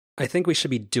I think we should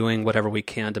be doing whatever we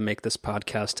can to make this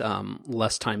podcast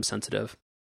less time sensitive.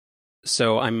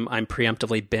 So I'm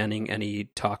preemptively banning any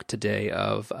talk today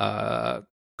of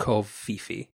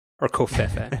Kofifi or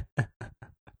Kofefe.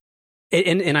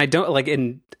 and I don't like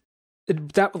in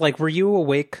that, like, were you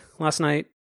awake last night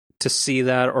to see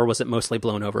that, or was it mostly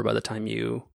blown over by the time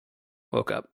you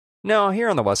woke up? No, here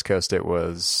on the West Coast it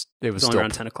was still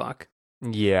around 10 o'clock.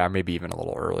 Yeah, maybe even a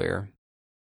little earlier.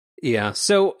 Yeah.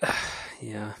 So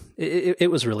yeah, it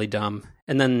was really dumb.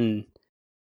 And then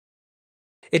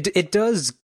it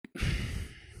does.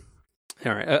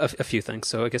 All right, a few things.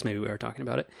 So I guess maybe we are talking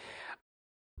about it.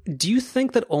 Do you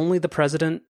think that only the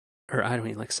president, or I don't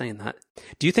even like saying that,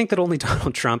 do you think that only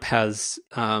Donald Trump has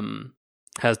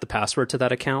the password to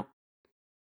that account?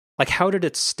 Like, how did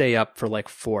it stay up for like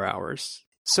 4 hours?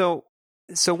 So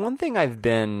one thing I've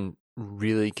been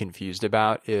really confused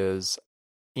about is,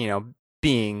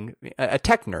 being a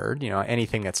tech nerd,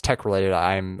 anything that's tech related,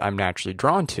 I'm naturally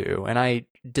drawn to. And I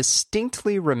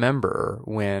distinctly remember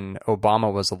when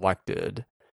Obama was elected,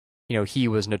 he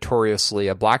was notoriously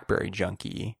a BlackBerry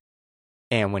junkie.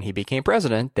 And when he became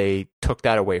president, they took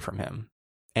that away from him.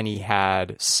 And he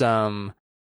had some,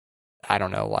 I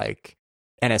don't know, like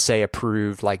NSA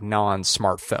approved, like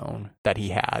non-smartphone that he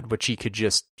had, which he could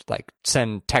just like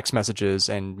send text messages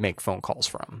and make phone calls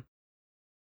from.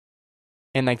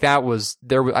 And like that was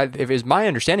it was my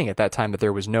understanding at that time that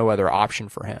there was no other option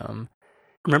for him.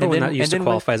 Remember when that used to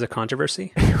qualify as a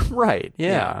controversy? Right.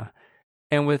 Yeah.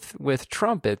 And with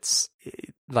Trump, it's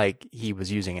like he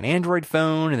was using an Android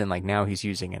phone, and then like now he's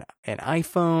using an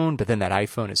iPhone, but then that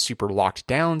iPhone is super locked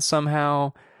down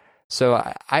somehow. So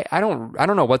I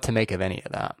don't know what to make of any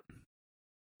of that.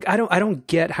 I don't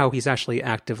get how he's actually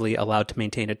actively allowed to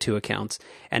maintain it 2 accounts,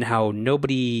 and how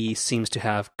nobody seems to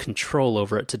have control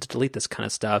over it to delete this kind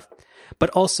of stuff.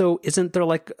 But also, isn't there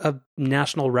like a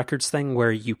national records thing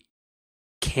where you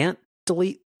can't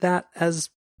delete that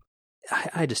as...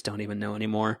 I just don't even know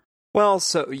anymore. Well,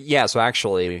 so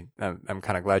actually, I'm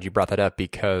kind of glad you brought that up,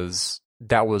 because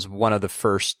that was one of the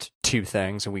first 2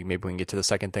 things, and maybe we can get to the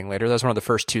second thing later. That's one of the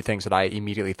first 2 things that I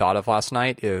immediately thought of last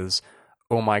night is,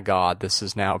 oh my God, this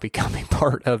is now becoming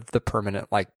part of the permanent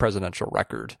like presidential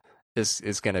record. Is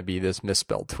going to be this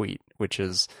misspelled tweet, which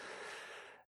is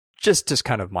just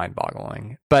kind of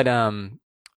mind-boggling. But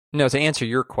no, to answer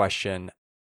your question,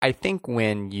 I think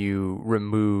when you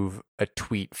remove a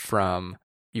tweet from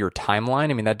your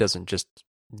timeline, I mean, that doesn't just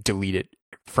delete it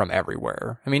from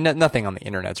everywhere. I mean, nothing on the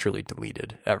internet's really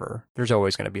deleted ever. There's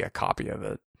always going to be a copy of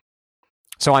it.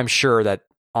 So I'm sure that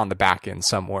on the back end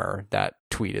somewhere, that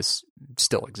tweet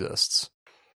still exists.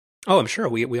 Oh, I'm sure.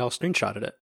 We all screenshotted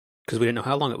it because we didn't know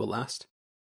how long it would last.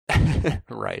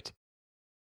 Right.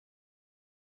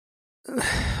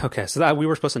 Okay, so we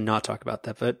were supposed to not talk about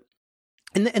that, but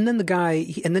and then the guy,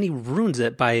 and then he ruins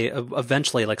it by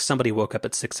eventually, like, somebody woke up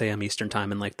at 6 a.m. Eastern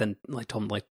time and then told him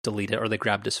like delete it, or they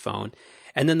grabbed his phone,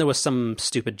 and then there was some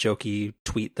stupid jokey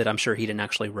tweet that I'm sure he didn't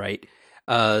actually write,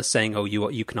 saying, "Oh,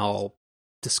 you can all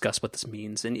discuss what this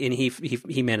means," and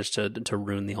he managed to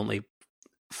ruin the only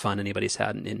fun anybody's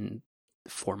had in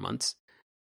 4 months.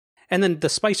 And then the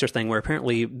Spicer thing, where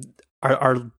apparently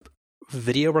our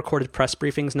video recorded press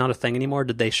briefings not a thing anymore.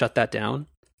 Did they shut that down?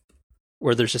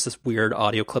 Where there's just this weird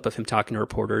audio clip of him talking to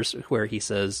reporters where he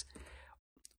says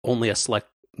only a select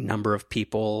number of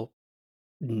people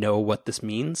know what this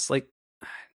means. Like,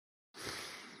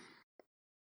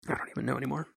 I don't even know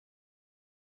anymore.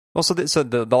 Well, so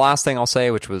the last thing I'll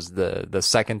say, which was the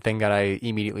second thing that I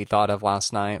immediately thought of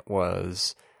last night,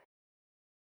 was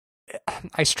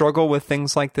I struggle with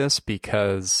things like this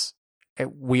because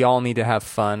we all need to have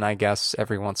fun, I guess,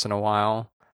 every once in a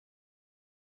while,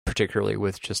 particularly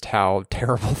with just how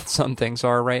terrible some things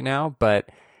are right now. But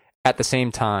at the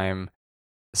same time,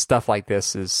 stuff like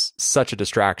this is such a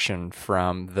distraction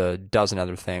from the dozen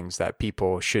other things that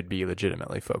people should be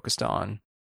legitimately focused on.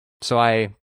 So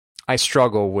I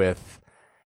struggle with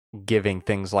giving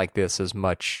things like this as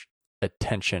much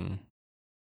attention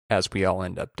as we all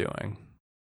end up doing.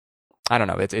 I don't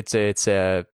know. It's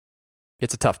a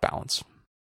tough balance.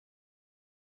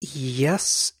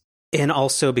 Yes, and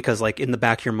also because, like, in the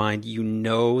back of your mind, you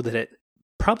know that it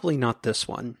probably not this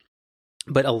one,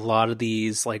 but a lot of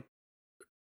these like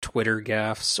Twitter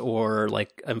gaffes or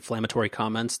like inflammatory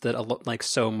comments that like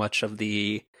so much of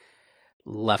the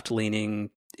left-leaning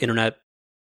internet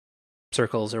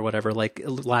circles or whatever like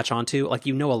latch onto, like,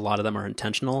 you know, a lot of them are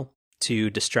intentional to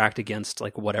distract against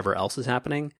like whatever else is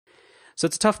happening. So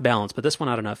it's a tough balance, but this one,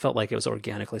 I don't know, it felt like it was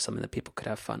organically something that people could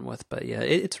have fun with. But yeah,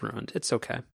 it's ruined. It's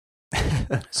okay.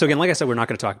 So again, like I said, we're not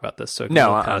going to talk about this. So no.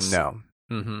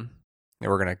 Mm-hmm.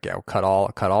 We're gonna cut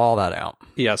all that out.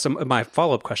 Yeah. So my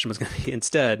follow-up question was going to be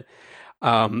instead,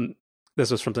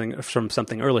 this was from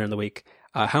something earlier in the week.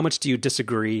 How much do you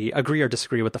agree or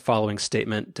disagree with the following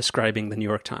statement describing the New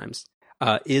York Times?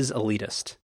 Is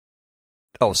elitist.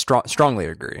 Oh, strongly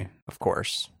agree, of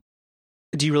course.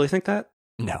 Do you really think that?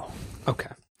 No. Okay.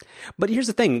 But here's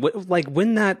the thing,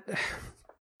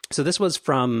 so this was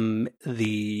from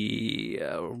the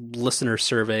listener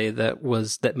survey that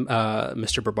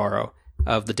Mr. Barbaro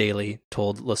of The Daily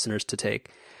told listeners to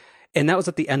take. And that was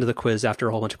at the end of the quiz after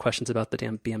a whole bunch of questions about the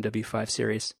damn BMW 5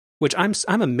 Series, which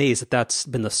I'm amazed that that's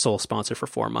been the sole sponsor for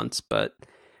 4 months. But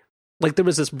like there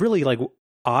was this really like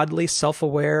oddly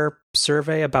self-aware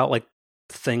survey about like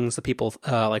things that people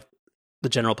like the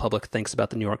general public thinks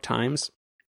about the New York Times.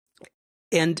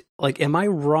 And like, am I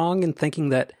wrong in thinking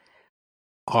that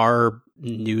our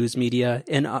news media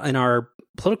and our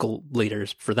political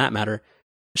leaders, for that matter,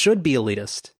 should be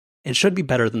elitist and should be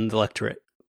better than the electorate?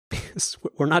 Because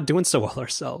we're not doing so well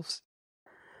ourselves.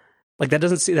 Like that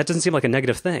doesn't seem like a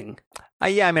negative thing.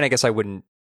 Yeah, I mean, I guess I wouldn't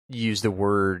use the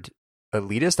word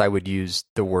elitist. I would use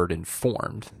the word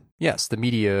informed. Yes, the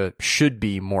media should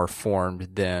be more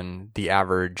formed than the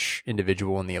average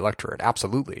individual in the electorate.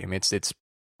 Absolutely. I mean, it's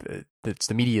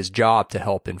the media's job to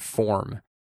help inform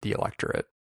the electorate.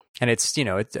 And it's,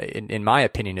 in my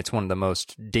opinion, it's one of the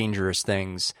most dangerous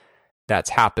things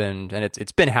that's happened. And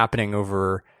it's been happening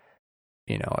over,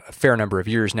 a fair number of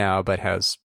years now, but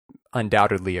has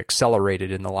undoubtedly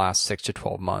accelerated in the last 6 to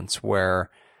 12 months where,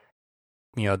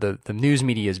 the news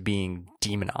media is being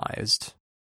demonized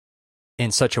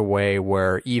in such a way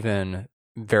where even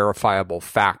verifiable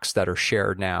facts that are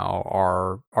shared now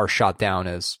are shot down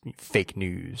as fake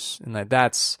news. And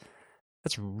that's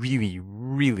really,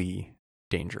 really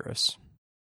dangerous.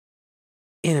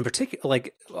 And in particular,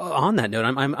 like on that note,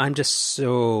 I'm just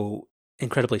so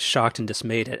incredibly shocked and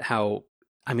dismayed at how,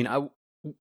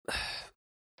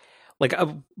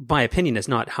 my opinion is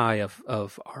not high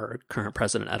of our current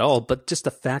president at all, but just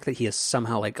the fact that he has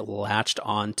somehow like latched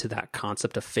on to that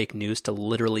concept of fake news to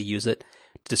literally use it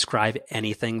to describe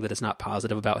anything that is not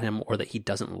positive about him or that he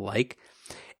doesn't like.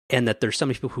 And that there's so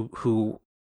many people who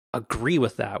agree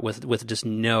with that with just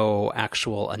no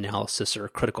actual analysis or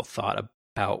critical thought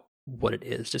about what it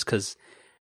is, just because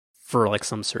for like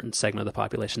some certain segment of the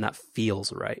population that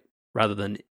feels right rather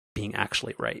than being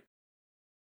actually right.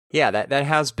 Yeah, that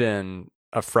has been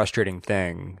a frustrating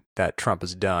thing that Trump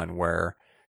has done, where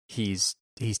he's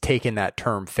taken that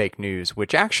term fake news,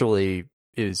 which actually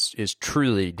is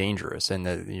truly dangerous, and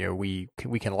that we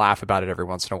can laugh about it every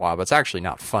once in a while, but it's actually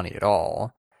not funny at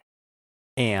all.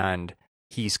 And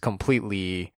he's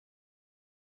completely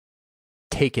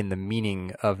taken the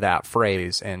meaning of that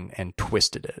phrase and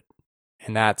twisted it,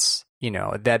 and that's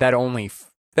that only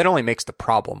makes the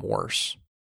problem worse.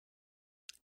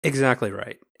 Exactly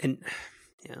right. And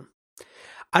yeah,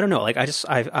 I don't know. Like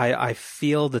I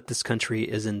feel that this country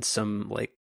is in some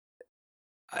like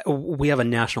we have a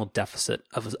national deficit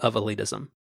of elitism,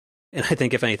 and I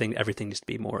think if anything, everything needs to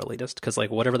be more elitist because like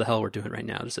whatever the hell we're doing right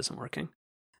now just isn't working.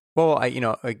 Well,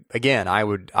 again, I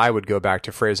would go back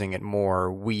to phrasing it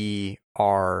more. We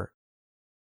are,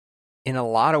 in a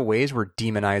lot of ways, we're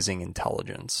demonizing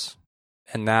intelligence,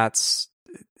 and that's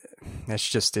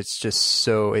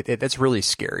really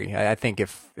scary. I think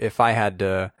if I had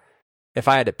to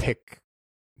pick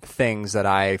things that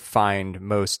I find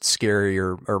most scary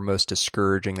or most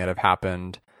discouraging that have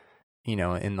happened,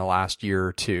 in the last year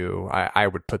or two, I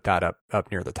would put that up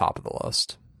near the top of the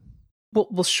list.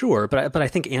 Well, sure, but I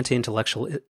think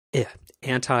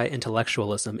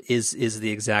anti-intellectualism is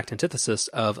the exact antithesis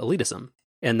of elitism,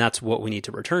 and that's what we need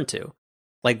to return to.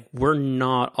 Like we're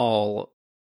not all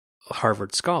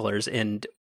Harvard scholars,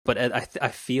 but I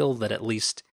feel that at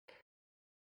least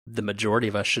the majority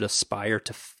of us should aspire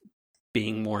to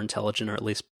being more intelligent, or at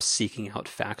least seeking out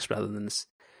facts rather than this,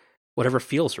 whatever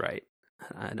feels right.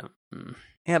 I don't.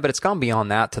 Yeah, but it's gone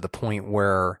beyond that to the point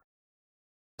where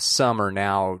some are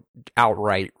now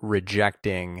outright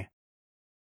rejecting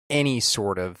any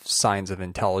sort of signs of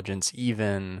intelligence,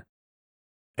 even,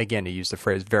 again, to use the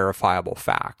phrase, verifiable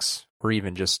facts, or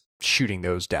even just shooting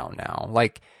those down now.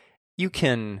 Like, you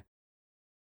can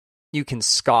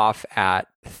scoff at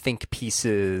think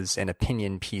pieces and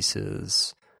opinion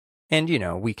pieces, and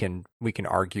we can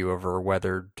argue over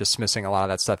whether dismissing a lot of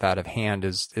that stuff out of hand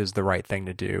is the right thing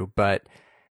to do. But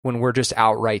when we're just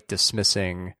outright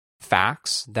dismissing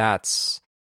facts, that's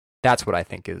what I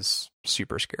think is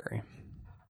super scary.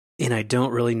 And I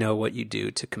don't really know what you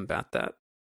do to combat that,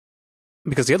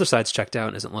 because the other side's checked out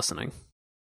and isn't listening.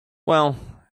 Well,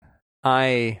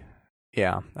 I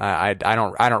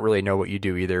don't really know what you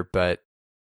do either, but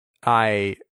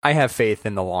I have faith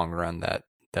in the long run that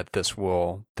this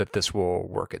will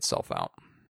work itself out.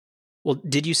 Well,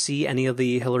 did you see any of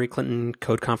the Hillary Clinton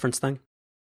code conference thing?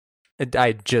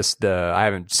 I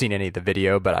haven't seen any of the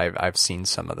video, but I've seen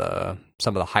some of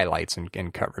the highlights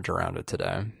and coverage around it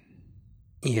today.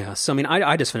 Yeah, so I mean,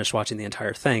 I just finished watching the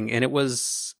entire thing, and it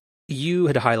was, you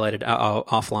had highlighted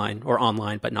offline or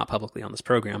online, but not publicly on this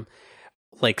program,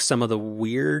 like some of the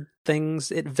weird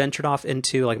things it ventured off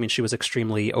into. Like, I mean, she was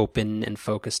extremely open and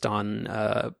focused on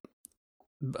a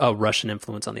Russian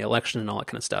influence on the election and all that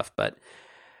kind of stuff, but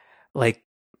like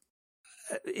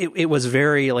it was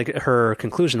very, like, her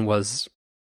conclusion was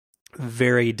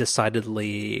very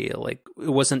decidedly, like, it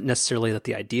wasn't necessarily that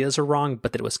the ideas are wrong,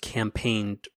 but that it was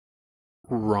campaigned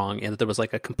wrong, and that there was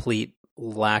like a complete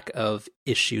lack of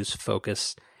issues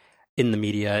focus in the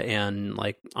media and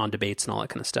like on debates and all that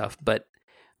kind of stuff. But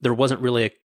there wasn't really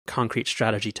a concrete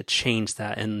strategy to change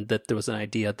that, and that there was an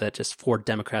idea that just for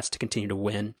Democrats to continue to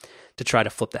win, to try to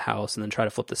flip the House and then try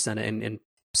to flip the Senate and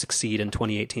succeed in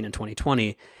 2018 and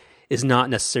 2020 is not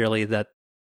necessarily that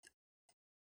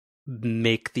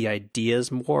make the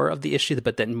ideas more of the issue,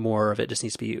 but that more of it just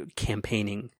needs to be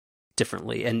campaigning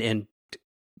differently and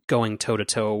going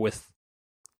toe-to-toe with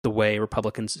the way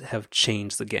Republicans have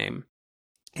changed the game.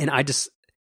 And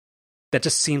that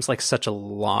just seems like such a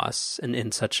loss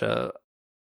and such a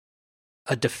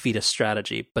defeatist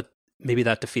strategy. But maybe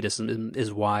that defeatism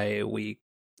is why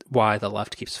the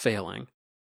left keeps failing.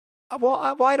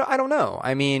 Well, I don't know.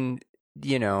 I mean,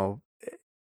 you know,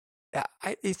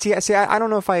 I don't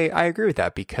know if I agree with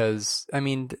that, because I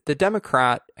mean, the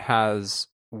Democrat has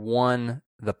won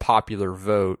the popular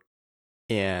vote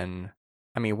in,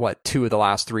 I mean, what, 2 of the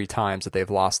last 3 times that they've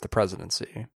lost the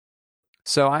presidency.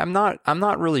 So I'm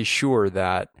not really sure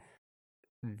that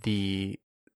the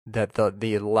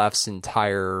left's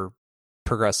entire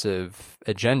progressive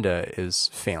agenda is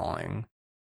failing.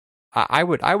 I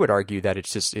would argue that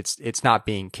it's not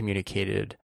being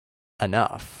communicated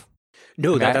enough.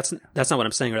 No, that's not what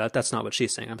I'm saying, or that's not what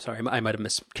she's saying. I'm sorry, I might have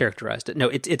mischaracterized it. No,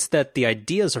 it's that the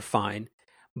ideas are fine,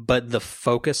 but the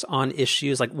focus on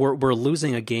issues, like we're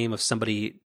losing a game of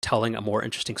somebody telling a more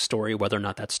interesting story, whether or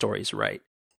not that story is right.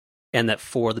 And that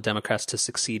for the Democrats to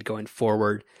succeed going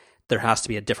forward, there has to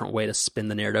be a different way to spin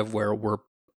the narrative where we're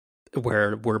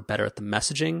better at the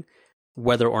messaging,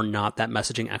 whether or not that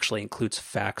messaging actually includes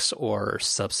facts or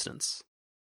substance.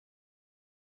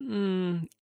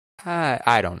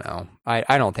 I don't know.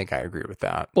 I don't think I agree with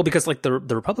that. Well, because like the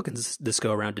Republicans this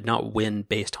go around did not win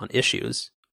based on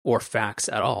issues or facts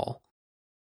at all.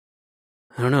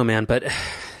 I don't know, man, but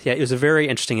yeah, it was a very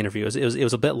interesting interview. It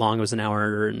was a bit long. It was an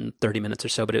hour and 30 minutes or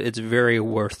so, but it's very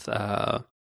worth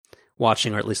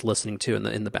watching, or at least listening to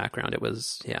in the background. It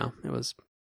was.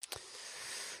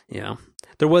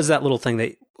 There was that little thing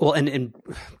that, well, and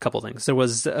a couple of things. There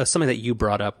was something that you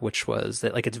brought up, which was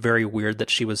that like it's very weird that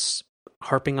she was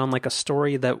harping on like a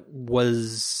story that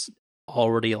was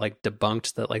already like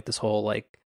debunked, that like this whole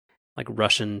like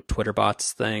Russian Twitter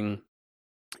bots thing,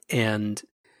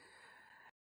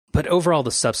 but overall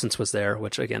the substance was there,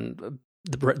 which again,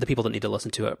 the people that need to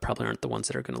listen to it probably aren't the ones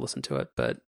that are going to listen to it,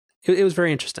 but it was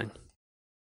very interesting.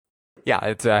 Yeah,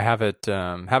 I have it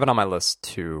on my list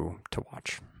to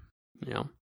watch. Yeah,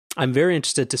 I'm very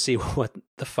interested to see what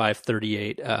the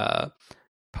 538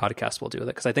 podcast will do with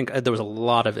it, because I think there was a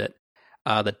lot of it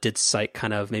that did cite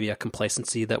kind of maybe a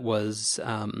complacency that was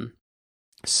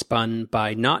spun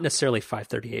by not necessarily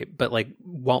 538, but like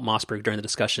Walt Mossberg during the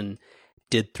discussion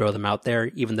did throw them out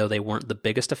there, even though they weren't the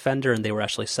biggest offender, and they were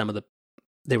actually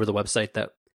they were the website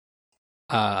that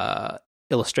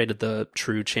illustrated the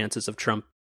true chances of Trump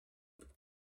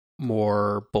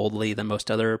more boldly than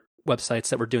most other websites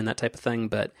that were doing that type of thing,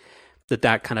 but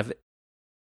that kind of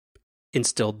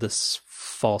instilled this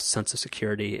false sense of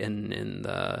security in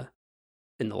the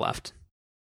left.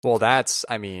 Well, that's,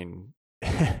 I mean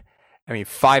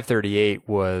 538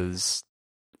 was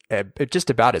just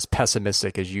about as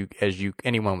pessimistic as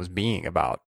anyone was being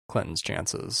about Clinton's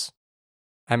chances.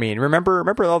 I mean, remember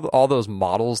all those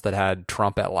models that had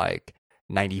Trump at like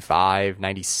 95,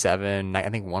 97, I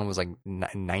think one was like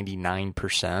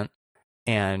 99%.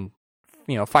 And,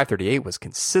 538 was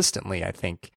consistently, I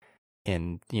think,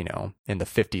 in the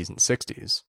 50s and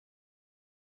 60s.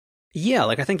 Yeah,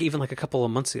 like I think even like a couple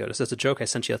of months ago, just as a joke, I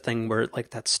sent you a thing where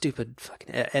like that stupid fucking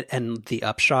and the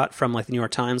upshot from like the New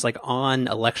York Times, like on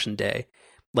election day,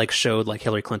 like showed like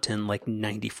Hillary Clinton like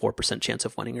 94% chance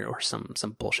of winning or some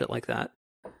bullshit like that.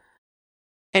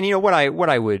 And what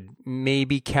I would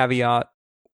maybe caveat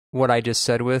what I just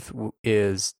said with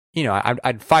is,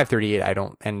 I'd 538. I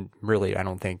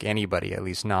don't think anybody, at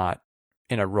least not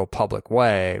in a real public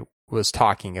way, was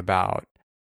talking about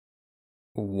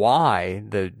why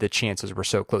the chances were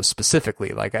so close specifically.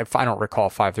 Like, I don't recall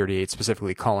 538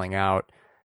 specifically calling out,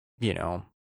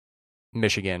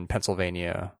 Michigan,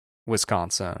 Pennsylvania,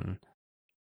 Wisconsin.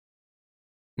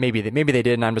 Maybe they did,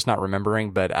 and I'm just not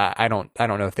remembering. But I don't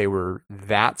know if they were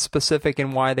that specific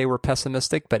in why they were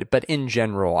pessimistic. But in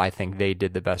general, I think they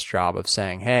did the best job of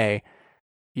saying, "Hey,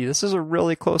 this is a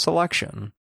really close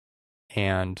election,"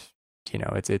 and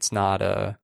it's not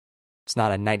a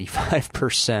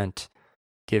 95%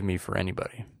 give me for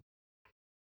anybody.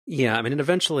 Yeah, I mean, and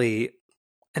eventually,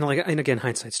 and again,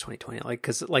 hindsight's 2020.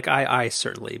 Because I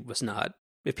certainly was not.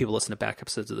 If people listen to back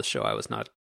episodes of the show, I was not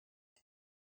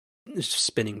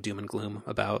spinning doom and gloom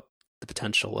about the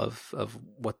potential of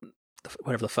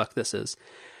whatever the fuck this is.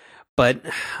 But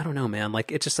I don't know, man.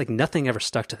 It's just nothing ever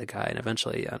stuck to the guy, and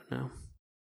eventually, I don't know.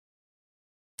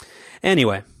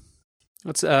 Anyway,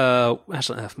 let's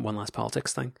actually one last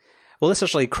politics thing. Well, this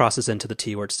actually crosses into the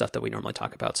T-word stuff that we normally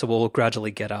talk about, so we'll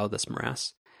gradually get out of this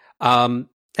morass. Have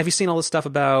you seen all this stuff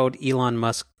about Elon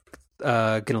Musk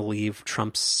going to leave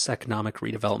Trump's Economic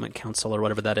Redevelopment Council or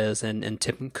whatever that is, and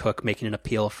Tim Cook making an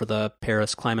appeal for the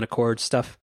Paris Climate Accord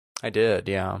stuff? I did,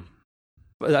 yeah.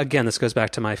 But again, this goes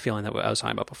back to my feeling that I was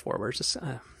talking about before, where it's just,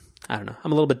 I don't know.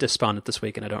 I'm a little bit despondent this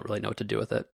week, and I don't really know what to do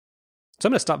with it. So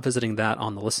I'm going to stop visiting that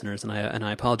on the listeners, and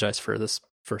I apologize for this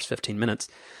first 15 minutes.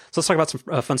 So let's talk about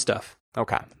some fun stuff.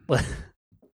 Okay.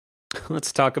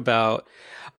 Let's talk about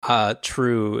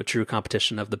true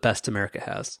competition of the best America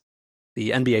has.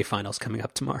 The NBA Finals coming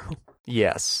up tomorrow.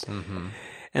 Yes. Mm-hmm.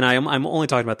 And I'm only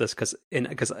talking about this because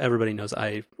everybody knows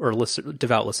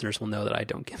devout listeners will know that I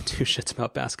don't give two shits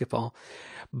about basketball.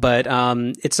 But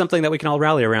it's something that we can all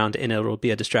rally around, and it'll be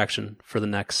a distraction for the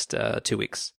next 2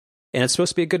 weeks. And it's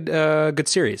supposed to be a good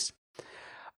series.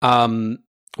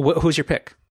 Who's your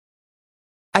pick?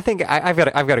 I think I've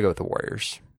got to go with the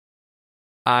Warriors.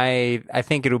 I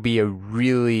think it'll be a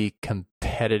really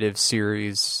competitive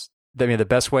series. I mean, the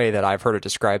best way that I've heard it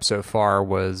described so far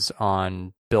was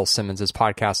on Bill Simmons'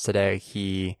 podcast today.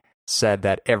 He said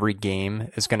that every game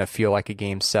is going to feel like a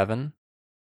game 7.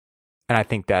 And I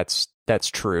think that's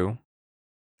true.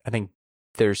 I think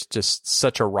there's just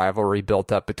such a rivalry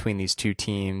built up between these two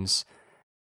teams.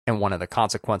 And one of the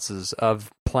consequences of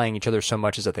playing each other so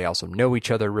much is that they also know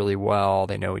each other really well.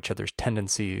 They know each other's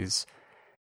tendencies.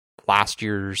 Last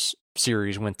year's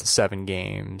series went to 7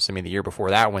 games. I mean, the year before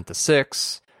that went to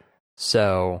 6.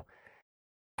 So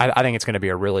I think it's going to be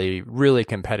a really, really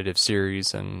competitive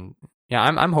series. And yeah,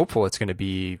 I'm hopeful it's going to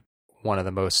be one of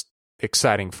the most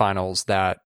exciting finals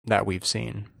that we've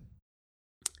seen.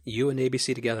 You and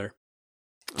ABC together.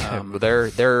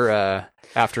 They're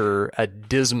after a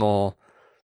dismal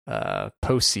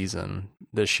postseason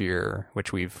this year,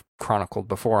 which we've chronicled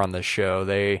before on this show.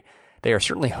 They are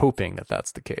certainly hoping that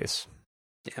that's the case.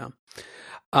 Yeah.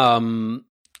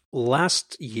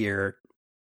 Last year,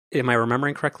 am I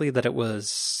remembering correctly that it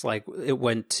was it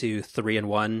went to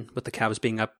 3-1 with the Cavs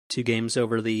being up 2 games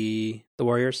over the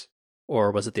Warriors,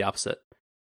 or was it the opposite?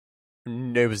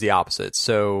 It was the opposite.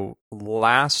 So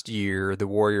last year, the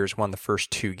Warriors won the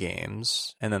first 2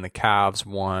 games, and then the Cavs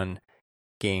won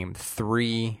game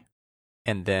 3,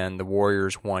 and then the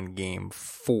Warriors won game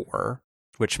 4,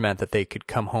 which meant that they could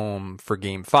come home for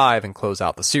game 5 and close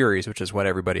out the series, which is what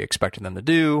everybody expected them to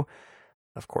do.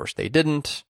 Of course, they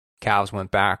didn't. Cavs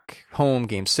went back home,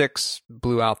 game 6,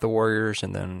 blew out the Warriors,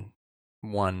 and then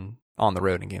won on the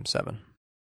road in game 7.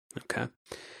 Okay.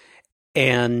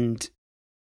 And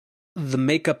the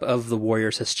makeup of the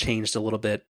Warriors has changed a little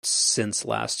bit since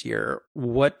last year.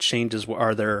 What changes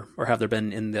are there, or have there been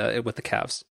with the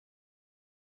Cavs?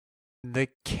 The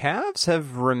Cavs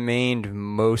have remained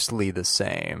mostly the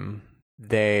same.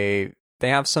 They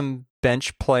have some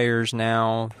bench players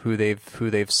now who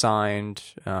they've signed.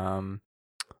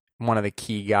 One of the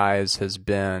key guys has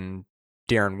been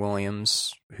Deron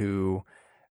Williams, who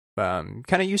kind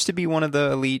of used to be one of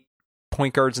the elite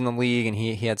point guards in the league, and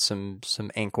he had some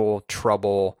ankle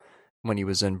trouble when he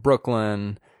was in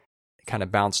Brooklyn. He kind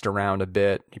of bounced around a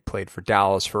bit. He played for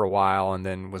Dallas for a while and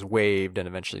then was waived and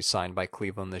eventually signed by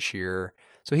Cleveland this year.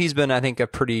 So he's been, I think, a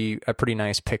pretty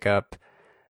nice pickup.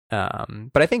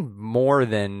 But I think more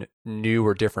than new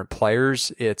or different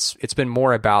players, it's been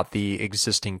more about the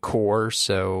existing core.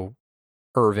 So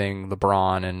Irving,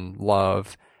 LeBron, and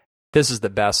Love. This is the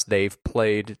best they've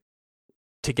played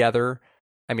together.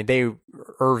 I mean,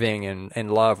 Irving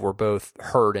and Love were both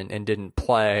hurt and didn't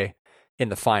play in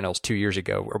the finals 2 years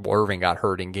ago. Irving got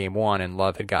hurt in game 1 and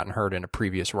Love had gotten hurt in a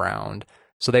previous round.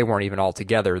 So they weren't even all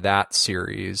together that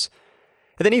series.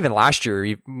 But then even last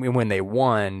year, when they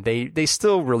won, they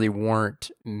still really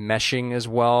weren't meshing as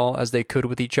well as they could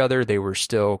with each other. They were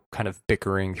still kind of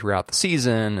bickering throughout the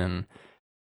season, and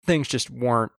things just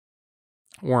weren't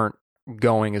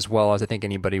going as well as I think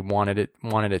anybody wanted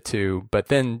it to. But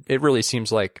then it really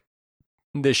seems like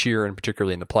this year, and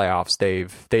particularly in the playoffs,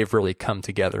 they've really come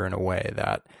together in a way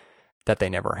that they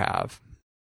never have.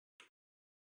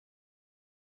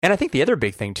 And I think the other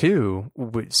big thing, too,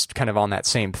 was kind of on that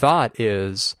same thought,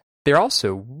 is they're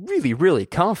also really, really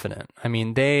confident. I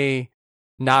mean, they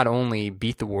not only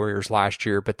beat the Warriors last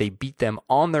year, but they beat them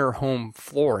on their home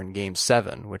floor in Game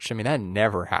 7, which, I mean, that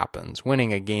never happens.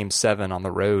 Winning a Game 7 on the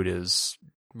road is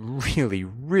really,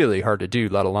 really hard to do,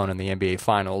 let alone in the NBA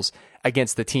Finals,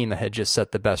 against the team that had just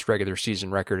set the best regular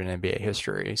season record in NBA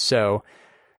history. So,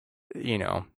 you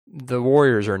know, the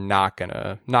Warriors are not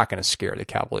gonna scare the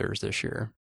Cavaliers this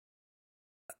year.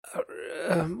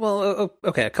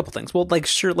 Okay, a couple things. Well, like,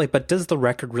 sure, like, but does the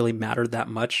record really matter that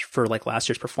much for like last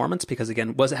year's performance? Because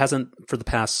again, hasn't for the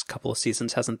past couple of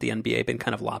seasons, hasn't the NBA been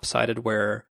kind of lopsided,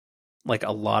 where like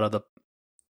a lot of the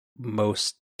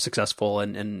most successful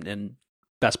and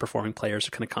best performing players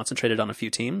are kind of concentrated on a few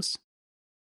teams?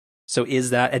 So is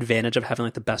that advantage of having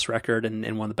like the best record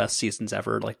and one of the best seasons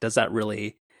ever, like, does that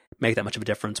really make that much of a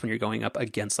difference when you're going up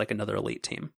against like another elite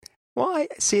team? Well, I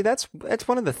see. That's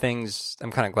one of the things.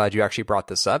 I'm kind of glad you actually brought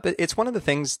this up. It's one of the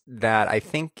things that I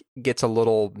think gets a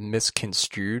little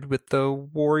misconstrued with the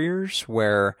Warriors.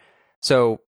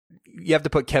 So you have to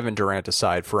put Kevin Durant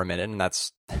aside for a minute, and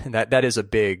that is a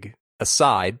big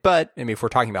aside. But I mean, if we're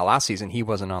talking about last season, he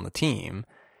wasn't on the team.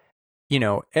 You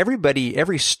know,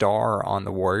 every star on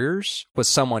the Warriors was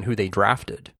someone who they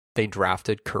drafted. They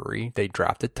drafted Curry, they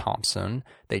drafted Thompson,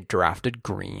 they drafted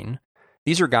Green.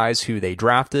 These are guys who they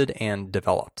drafted and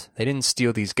developed. They didn't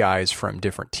steal these guys from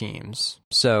different teams.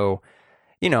 So,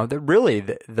 you know,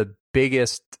 the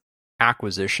biggest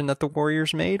acquisition that the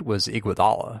Warriors made was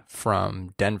Iguodala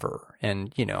from Denver.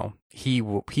 And, you know, he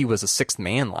was a sixth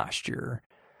man last year.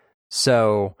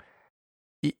 So,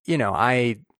 you know,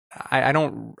 I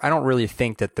don't really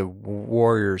think that the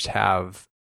Warriors have,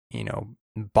 you know,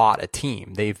 bought a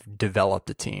team. They've developed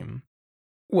a team.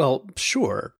 Well,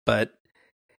 sure, but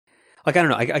like, I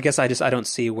don't know. I guess I don't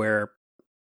see where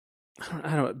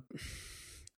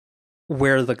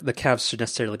where the Cavs should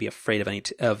necessarily be afraid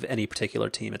of any particular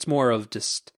team. It's more of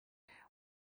just,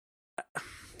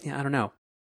 yeah, I don't know.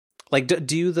 Like,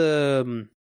 do the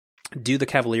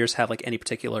Cavaliers have like any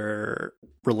particular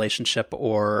relationship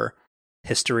or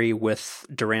history with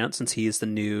Durant, since he's the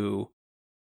new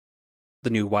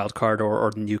wild card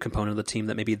or the new component of the team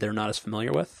that maybe they're not as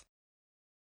familiar with?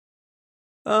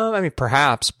 I mean,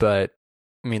 perhaps, but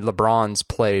I mean, LeBron's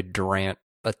played Durant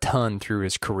a ton through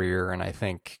his career, and I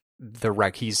think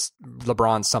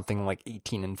LeBron's something like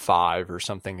 18-5 or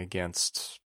something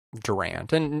against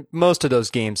Durant, and most of those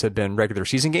games have been regular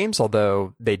season games,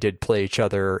 although they did play each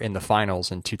other in the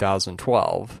finals in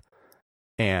 2012,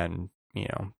 and you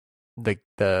know,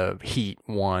 the Heat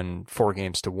won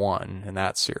 4-1 in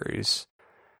that series.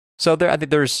 So I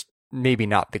think there's maybe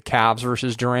not the Cavs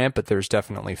versus Durant, but there's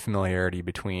definitely familiarity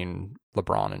between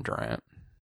LeBron and Durant.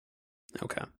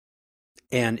 Okay.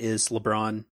 And is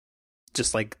LeBron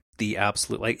just like the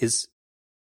absolute, like,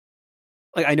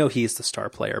 I know he's the star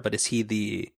player, but is he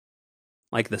the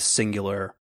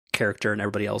singular character and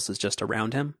everybody else is just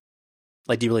around him?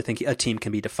 Like, do you really think a team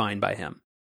can be defined by him?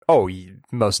 Oh,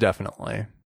 most definitely.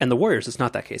 And the Warriors, it's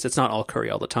not that case. It's not all Curry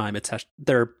all the time.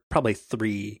 There are probably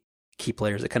 3 key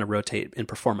players that kind of rotate in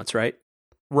performance, right?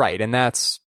 Right, and I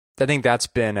think that's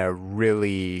been a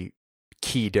really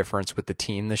key difference with the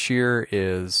team this year,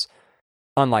 is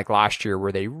unlike last year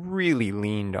where they really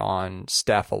leaned on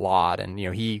Steph a lot, and you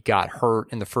know, he got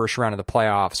hurt in the first round of the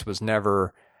playoffs, was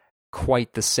never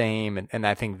quite the same, and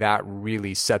I think that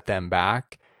really set them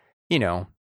back. You know,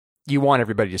 you want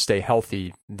everybody to stay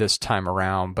healthy this time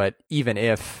around, but even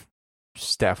if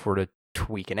Steph were to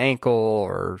tweak an ankle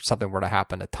or something were to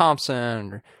happen to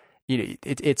Thompson, or, you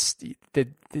know,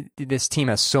 this team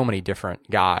has so many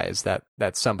different guys that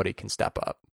somebody can step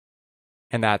up,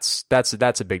 and that's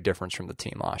a big difference from the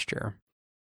team last year.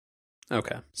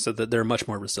 Okay, so they're a much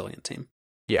more resilient team.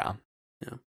 Yeah.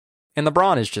 And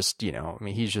LeBron is just, you know, I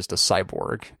mean, he's just a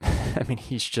cyborg. I mean,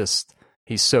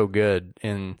 he's so good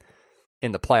in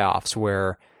the playoffs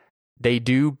where they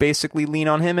do basically lean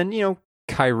on him, and you know,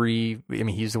 Kyrie, I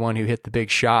mean, he's the one who hit the big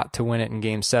shot to win it in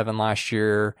Game 7 last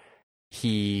year.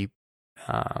 He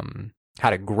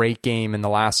had a great game in the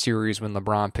last series when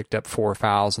LeBron picked up 4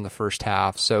 fouls in the first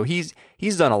half. So he's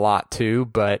done a lot too,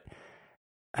 but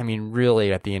I mean,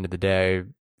 really at the end of the day,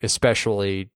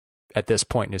 especially at this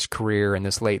point in his career and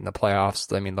this late in the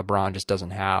playoffs, I mean, LeBron just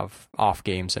doesn't have off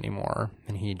games anymore.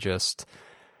 And he's just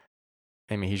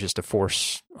a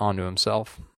force onto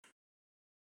himself.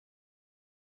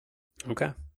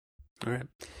 Okay. All right.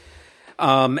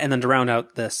 And then to round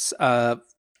out this,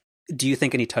 do you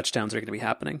think any touchdowns are going to be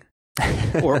happening?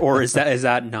 or is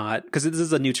that not? Because this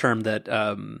is a new term that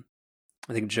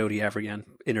I think Jody Avrigan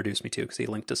introduced me to because he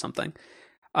linked to something.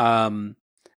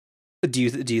 Do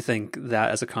you think that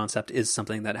as a concept is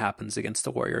something that happens against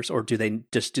the Warriors, or do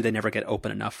they never get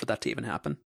open enough for that to even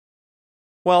happen?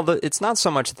 Well, it's not so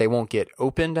much that they won't get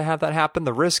open to have that happen.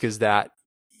 The risk is that,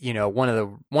 you know, one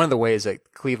of the ways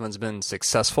that Cleveland's been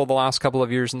successful the last couple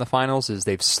of years in the finals is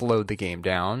they've slowed the game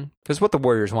down. Because what the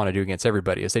Warriors want to do against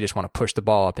everybody is they just want to push the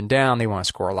ball up and down. They want to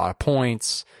score a lot of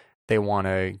points. They want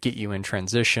to get you in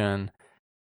transition.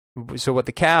 So what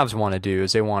the Cavs want to do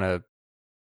is they want to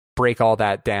break all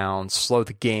that down, slow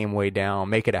the game way down,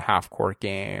 make it a half-court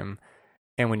game.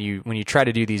 And when you try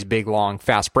to do these big, long,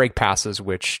 fast break passes,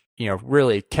 which, you know,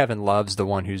 really Kevin Love's the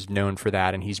one who's known for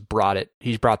that, and he's brought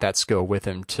that skill with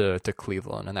him to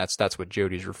Cleveland, and that's what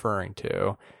Jody's referring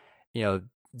to. You know,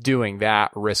 doing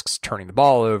that risks turning the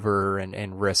ball over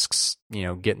and risks, you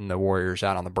know, getting the Warriors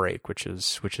out on the break, which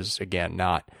is again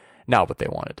not what they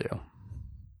want to do.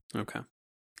 Okay.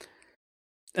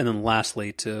 And then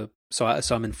lastly, so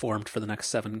I'm informed for the next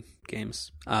 7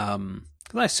 games. I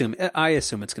assume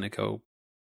it's going to go,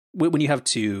 when you have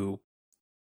 2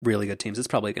 really good teams, it's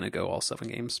probably going to go all 7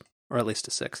 games, or at least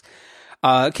to 6.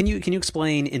 Can you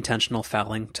explain intentional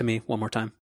fouling to me one more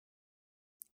time?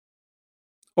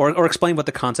 Or explain what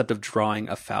the concept of drawing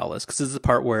a foul is, because this is the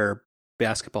part where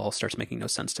basketball starts making no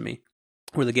sense to me,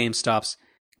 where the game stops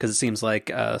because it seems like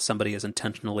somebody is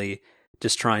intentionally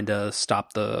just trying to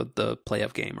stop the play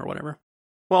of game or whatever.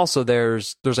 Well, so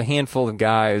there's a handful of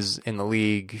guys in the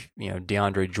league. You know,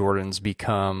 DeAndre Jordan's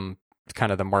become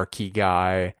kind of the marquee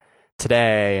guy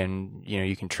today, and you know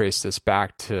you can trace this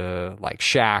back to like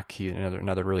Shaq.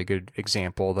 Another really good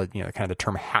example. That, you know, kind of the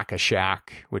term hack a Shaq,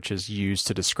 which is used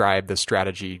to describe the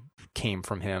strategy, came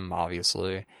from him,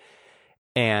 obviously.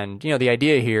 And you know the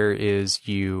idea here is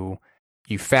you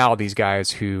foul these guys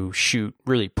who shoot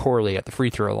really poorly at the free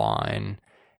throw line.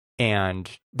 And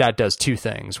that does 2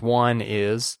 things. One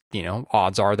is, you know,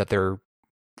 odds are that they're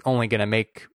only going to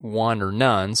make 1 or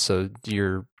none. So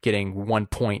you're getting 1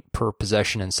 point per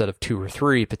possession instead of 2 or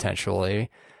 3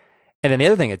 potentially. And then the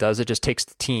other thing it does, it just takes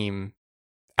the team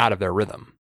out of their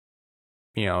rhythm.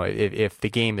 You know, if the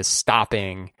game is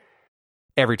stopping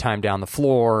every time down the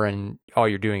floor and all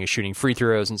you're doing is shooting free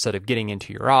throws instead of getting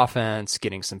into your offense,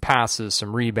 getting some passes,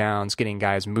 some rebounds, getting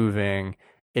guys moving,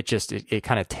 it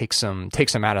kind of takes them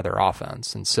out of their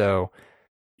offense. And so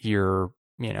you're,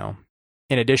 you know,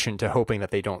 in addition to hoping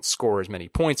that they don't score as many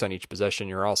points on each possession,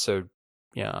 you're also,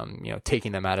 you know,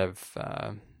 taking them out of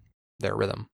their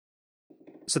rhythm.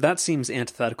 So that seems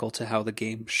antithetical to how the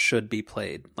game should be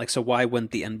played. Like, so why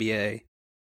wouldn't the NBA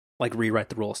like rewrite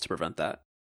the rules to prevent that?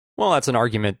 Well, that's an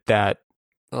argument that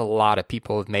a lot of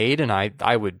people have made, and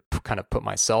I would kind of put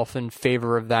myself in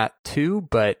favor of that too.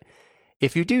 But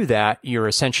if you do that, you're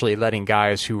essentially letting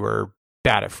guys who are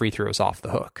bad at free throws off the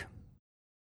hook.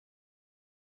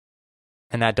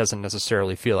 And that doesn't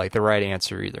necessarily feel like the right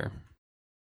answer either.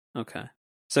 Okay.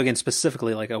 So again,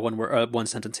 specifically like a one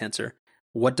sentence answer,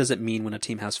 what does it mean when a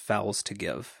team has fouls to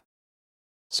give?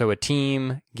 So a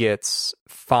team gets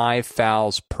 5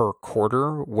 fouls per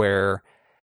quarter, where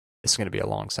it's going to be a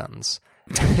long sentence.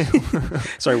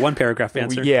 Sorry, 1 paragraph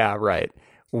answer. Yeah, right.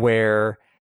 Where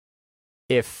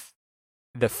if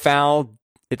a foul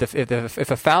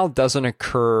doesn't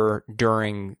occur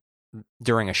during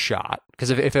a shot, because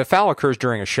if a foul occurs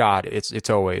during a shot, it's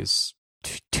always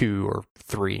 2 or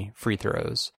 3 free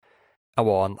throws.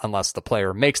 Well, unless the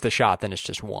player makes the shot, then it's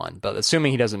just 1. But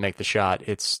assuming he doesn't make the shot,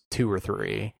 it's 2 or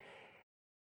 3.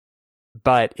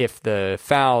 But if the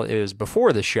foul is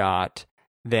before the shot,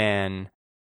 then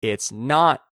does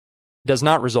not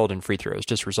result in free throws,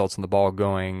 just results in the ball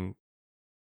going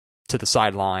to the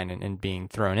sideline and being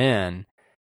thrown in,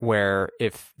 where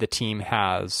if the team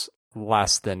has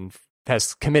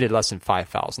committed less than 5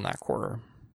 fouls in that quarter.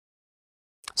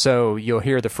 So you'll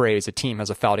hear the phrase, a team has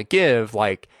a foul to give,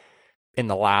 like in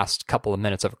the last couple of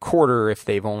minutes of a quarter. If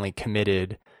they've only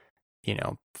committed,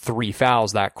 3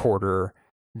 fouls that quarter,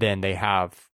 then they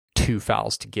have 2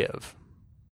 fouls to give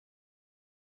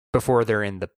before they're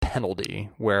in the penalty,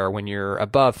 where when you're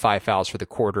above 5 fouls for the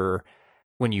quarter,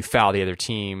 when you foul the other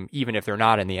team, even if they're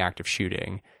not in the act of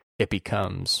shooting, it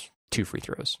becomes 2 free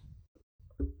throws.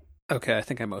 Okay, I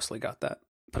think I mostly got that,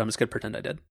 but I'm just going to pretend I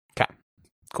did. Okay.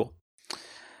 Cool.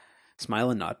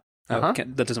 Smile and nod. Uh-huh.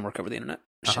 That doesn't work over the internet.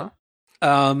 Uh-huh.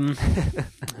 All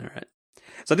right.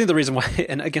 So I think the reason why,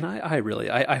 and again,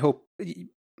 I hope,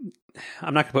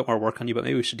 I'm not going to put more work on you, but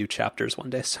maybe we should do chapters one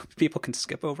day so people can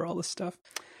skip over all this stuff.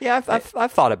 Yeah,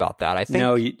 I've thought about that. I think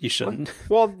no, you shouldn't.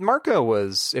 Well,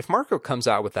 if Marco comes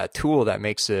out with that tool that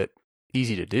makes it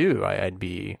easy to do, I'd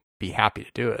be happy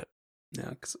to do it.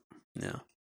 Yeah, yeah,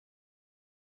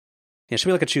 it should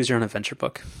be like a choose your own adventure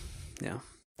book. Yeah.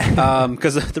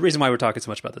 Because the reason why we're talking so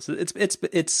much about this,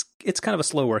 it's kind of a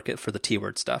slow work for the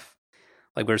T-word stuff.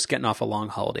 Like we're just getting off a long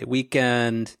holiday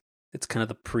weekend. It's kind of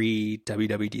the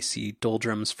pre-WWDC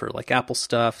doldrums for like Apple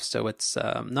stuff, so it's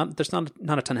there's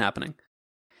not a ton happening.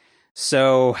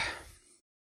 So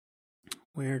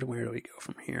where do we go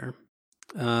from here?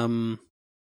 I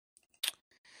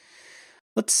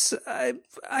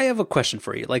have a question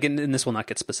for you. Like, and this will not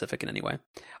get specific in any way.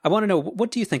 I want to know,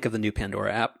 what do you think of the new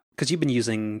Pandora app? Because you've been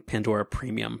using Pandora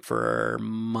Premium for a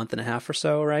month and a half or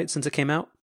so, right? Since it came out?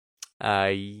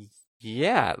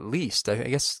 Yeah, at least. I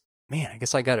guess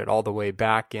I got it all the way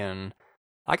back I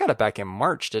got it back in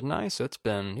March, didn't I? So it's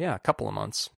been, a couple of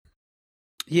months.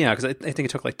 Yeah, because I think it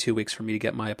took like 2 weeks for me to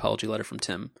get my apology letter from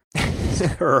Tim.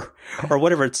 or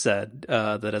whatever it said,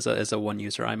 that as a one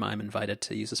user, I'm invited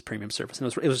to use this premium service.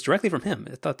 And it was directly from him.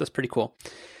 I thought that's pretty cool.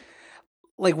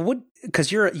 Like,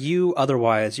 because you're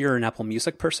an Apple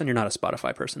Music person, you're not a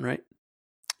Spotify person, right?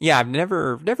 Yeah, I've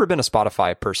never been a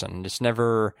Spotify person. Just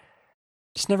never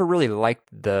really liked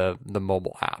the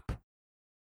mobile app.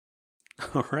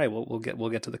 All right, well we'll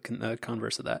get to the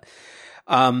converse of that.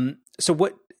 So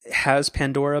what has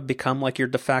Pandora become like your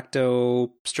de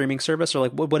facto streaming service, or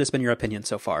like what has been your opinion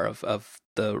so far of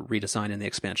the redesign and the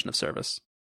expansion of service?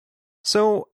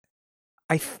 So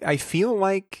I feel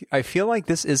like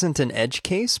this isn't an edge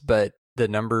case, but the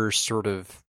numbers sort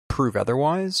of prove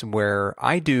otherwise, where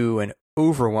I do an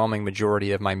overwhelming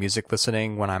majority of my music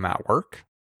listening when I'm at work.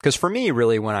 Because for me,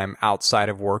 really, when I'm outside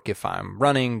of work, if I'm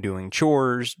running, doing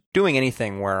chores, doing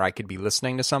anything where I could be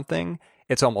listening to something,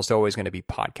 it's almost always going to be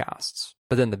podcasts.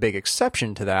 But then the big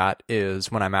exception to that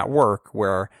is when I'm at work,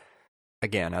 where,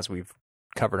 again, as we've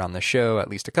covered on the show at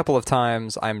least a couple of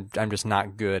times, I'm just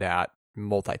not good at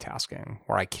multitasking,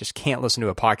 where I just can't listen to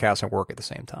a podcast and work at the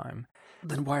same time.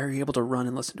 Then why are you able to run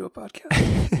and listen to a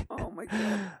podcast? Oh my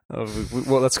God.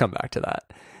 Well, let's come back to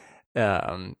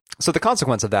that. So the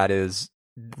consequence of that is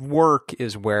work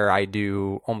is where I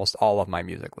do almost all of my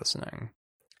music listening.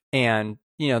 And,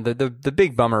 the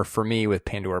big bummer for me with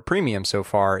Pandora Premium so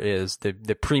far is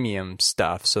the premium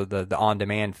stuff. So the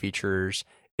on-demand features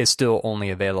is still only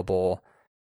available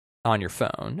on your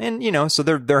phone. And, so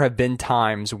there have been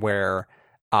times where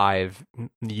I've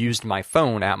used my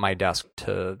phone at my desk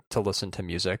to listen to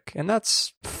music, and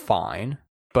that's fine,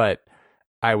 but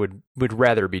I would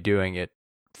rather be doing it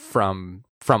from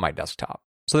my desktop.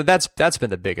 So that's been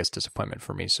the biggest disappointment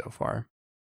for me so far.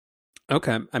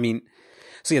 Okay. I mean,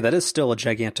 so yeah, that is still a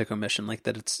gigantic omission, like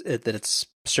that it's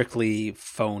strictly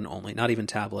phone only, not even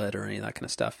tablet or any of that kind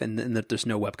of stuff, and that there's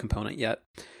no web component yet.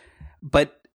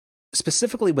 But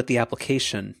specifically with the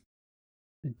application,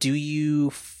 do you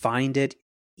find it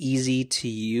easy to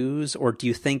use, or do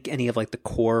you think any of like the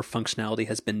core functionality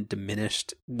has been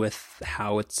diminished with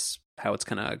how it's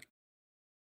kind of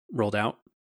rolled out?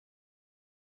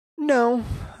 No,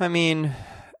 I mean,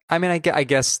 I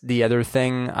guess the other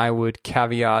thing I would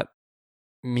caveat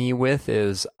me with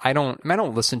is I don't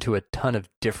listen to a ton of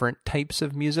different types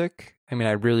of music. I mean,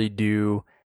 I really do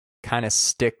kind of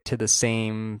stick to the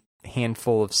same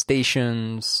handful of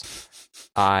stations.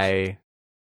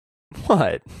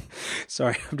 What?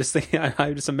 Sorry, I'm just thinking.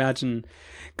 I just imagine,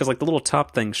 because like the little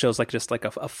top thing shows like just like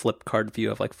a flip card view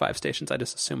of like 5 stations. I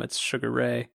just assume it's Sugar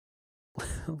Ray,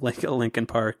 like a Linkin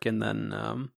Park, and then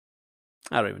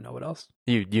I don't even know what else.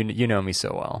 You know me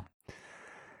so well.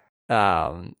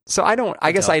 So I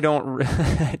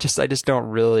just don't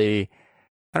really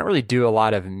do a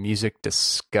lot of music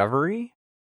discovery.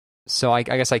 So I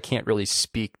guess I can't really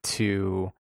speak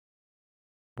to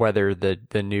whether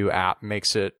the new app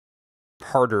makes it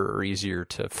harder or easier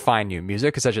to find new music,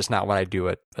 because that's just not what I do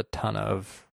a ton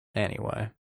of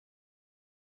anyway.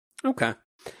 Okay.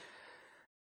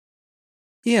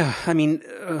 Yeah, I mean,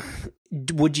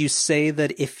 would you say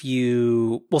that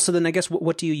so then I guess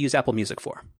what do you use Apple Music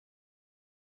for?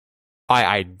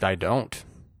 I don't.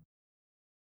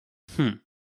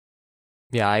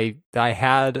 Yeah, I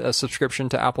had a subscription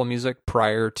to Apple Music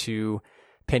prior to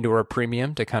Pandora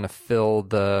Premium to kind of fill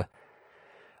the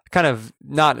kind of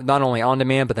not only on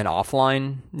demand but then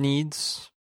offline needs.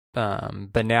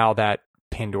 But now that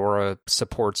Pandora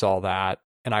supports all that,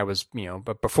 and I was,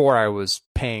 but before I was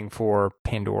paying for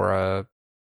Pandora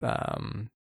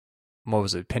what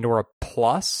was it, Pandora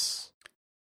Plus?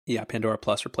 Yeah, Pandora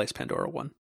Plus replaced Pandora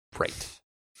One. Right.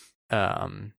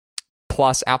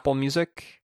 Plus Apple Music.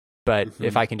 But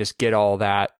if I can just get all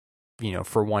that,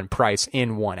 for one price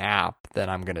in one app, then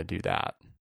I'm going to do that.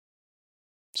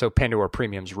 So Pandora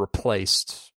Premium's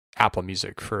replaced Apple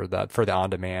Music for the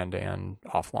on-demand and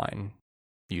offline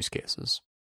use cases.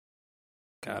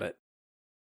 Got it.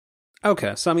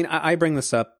 Okay, so I mean, I bring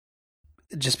this up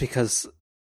just because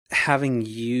having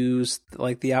used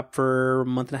like the app for a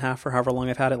month and a half or however long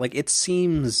I've had it, like it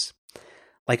seems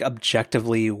like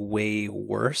objectively way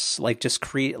worse. Like just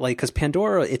create like because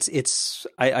Pandora,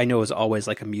 I know is always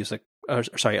like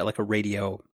like a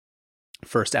radio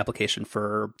first application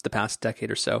for the past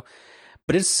decade or so.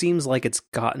 But it seems like it's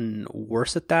gotten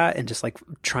worse at that, and just like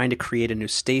trying to create a new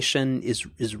station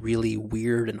is really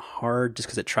weird and hard just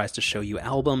because it tries to show you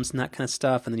albums and that kind of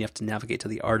stuff, and then you have to navigate to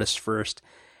the artist first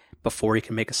before you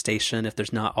can make a station if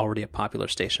there's not already a popular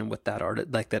station with that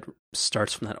artist, like that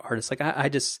starts from that artist. Like I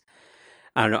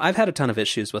don't know. I've had a ton of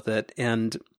issues with it,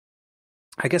 and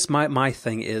I guess my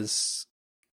thing is,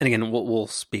 and again we'll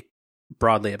speak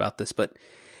broadly about this, but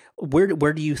where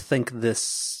do you think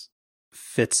this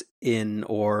fits in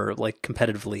or like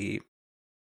competitively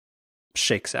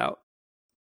shakes out?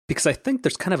 Because I think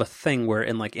there's kind of a thing where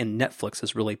in Netflix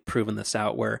has really proven this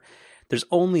out, where there's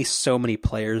only so many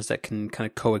players that can kind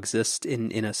of coexist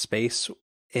in a space,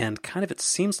 and kind of it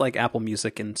seems like Apple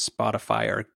Music and Spotify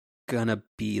are gonna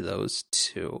be those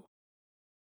two,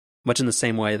 much in the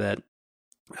same way that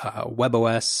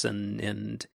WebOS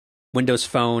and Windows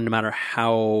Phone, no matter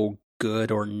how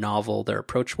good or novel their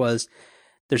approach was,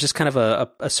 there's just kind of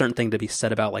a certain thing to be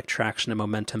said about like traction and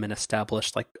momentum in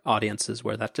established like audiences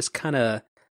where that just kind of,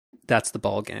 that's the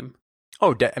ball game.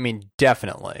 Oh, I mean,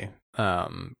 definitely.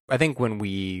 I think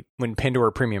when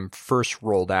Pandora Premium first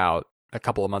rolled out a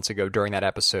couple of months ago during that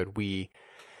episode, we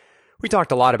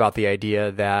talked a lot about the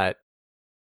idea that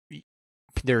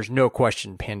there's no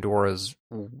question Pandora's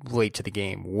late to the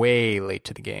game, way late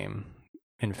to the game,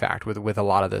 in fact, with a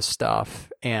lot of this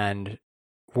stuff. And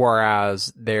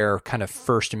whereas their kind of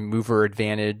first mover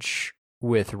advantage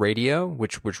with radio,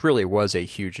 which really was a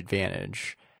huge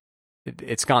advantage,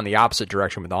 it's gone the opposite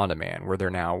direction with on-demand, where they're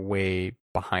now way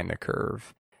behind the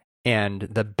curve. And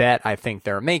the bet I think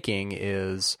they're making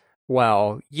is,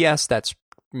 well, yes, that's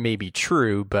maybe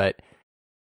true, but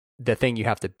the thing you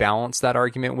have to balance that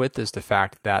argument with is the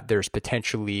fact that there's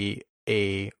potentially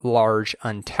a large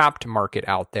untapped market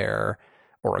out there,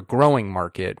 or a growing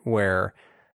market, where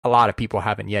a lot of people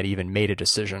haven't yet even made a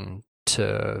decision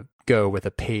to go with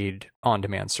a paid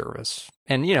on-demand service.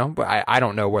 And, I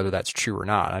don't know whether that's true or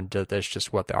not. That's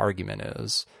just what the argument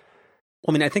is.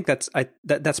 Well, I mean, I think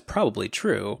that's probably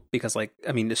true, because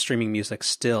the streaming music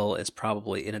still is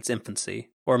probably in its infancy,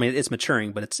 or I mean, it's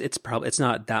maturing, but it's probably, it's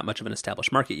not that much of an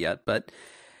established market yet. But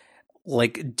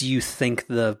like, do you think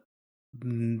the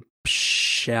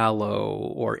shallow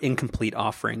or incomplete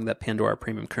offering that Pandora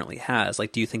Premium currently has,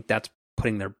 like, do you think that's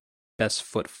putting their best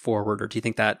foot forward, or do you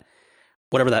think that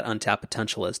whatever that untapped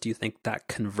potential is, do you think that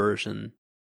conversion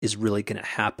is really going to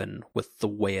happen with the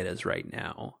way it is right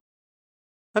now?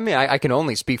 I mean, I can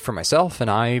only speak for myself, and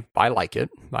I like it.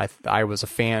 I was a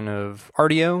fan of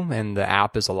Rdio, and the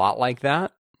app is a lot like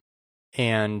that.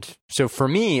 And so for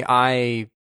me, I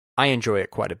enjoy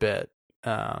it quite a bit.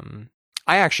 I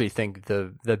actually think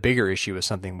the bigger issue is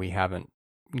something we haven't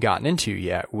gotten into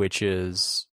yet, which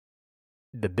is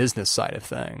the business side of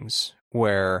things,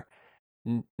 where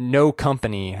no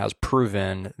company has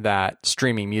proven that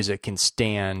streaming music can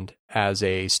stand as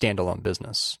a standalone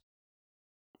business.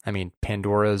 I mean,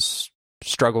 Pandora's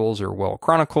struggles are well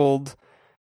chronicled.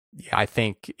 I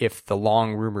think if the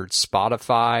long rumored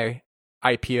Spotify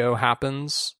IPO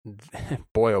happens,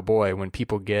 boy, oh boy, when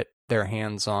people get their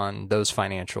hands on those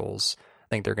financials, I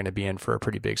think they're going to be in for a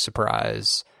pretty big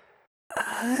surprise.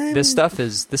 This stuff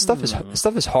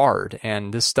is hard,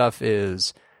 and this stuff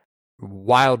is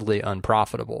wildly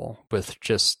unprofitable with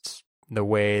just the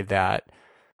way that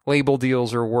label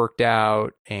deals are worked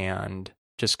out, and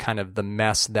just kind of the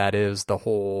mess that is the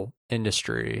whole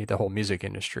industry, the whole music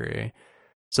industry.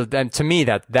 So then, to me,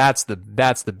 that's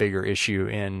the bigger issue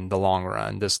in the long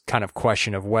run. This kind of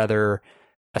question of whether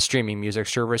a streaming music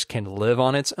service can live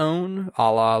on its own,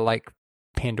 a la like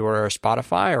Pandora or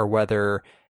Spotify, or whether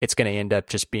it's going to end up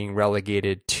just being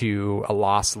relegated to a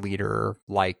loss leader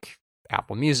like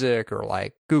Apple Music or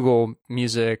like Google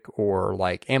Music or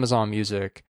like Amazon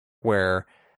Music, where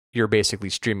you're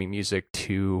basically streaming music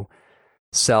to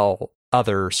sell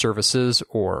other services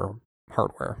or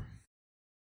hardware.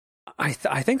 I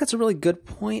think that's a really good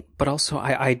point, but also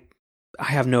I I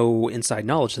have no inside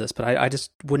knowledge of this, but I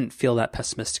just wouldn't feel that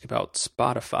pessimistic about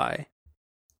Spotify,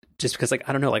 just because, like,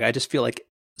 I don't know, like, I just feel like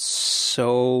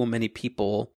so many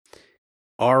people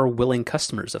are willing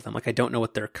customers of them. Like, I don't know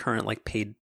what their current, like,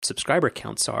 paid subscriber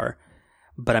counts are,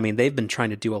 but I mean, they've been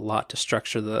trying to do a lot to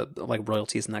structure the, like,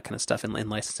 royalties and that kind of stuff and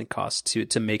licensing costs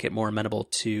to make it more amenable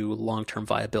to long-term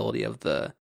viability of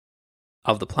the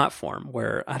platform,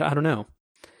 where I don't know.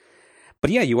 But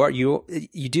yeah,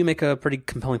 you do make a pretty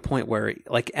compelling point where,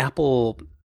 like, Apple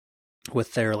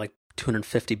with their, like,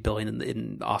 250 billion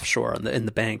in offshore in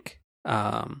the bank,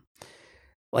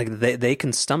 like, they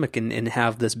can stomach and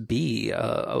have this be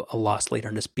a loss leader,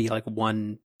 and this be like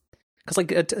one, because, like,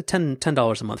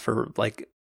 $10 a month for, like,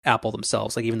 Apple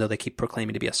themselves, like, even though they keep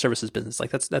proclaiming to be a services business,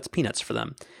 like, that's peanuts for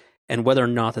them. And whether or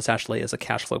not this actually is a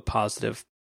cash flow positive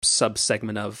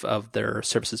sub-segment of their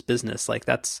services business, like,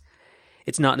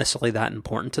 it's not necessarily that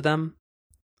important to them.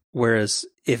 Whereas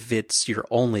if it's your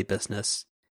only business,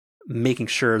 making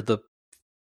sure the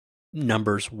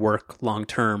numbers work long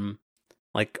term,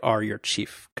 like, are your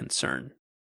chief concern.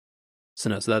 So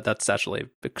that's actually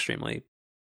extremely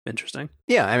interesting.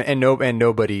 Yeah, and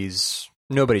nobody's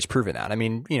proven that. I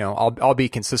mean, you know, I'll be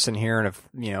consistent here, and if,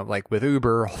 you know, like with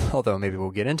Uber, although maybe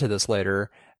we'll get into this later,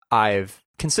 I've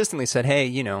consistently said, hey,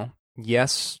 you know,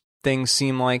 yes, things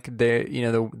seem like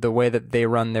the way that they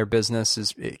run their business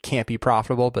it can't be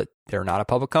profitable, but they're not a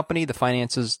public company. The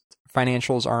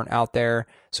financials aren't out there,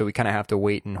 so we kind of have to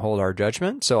wait and hold our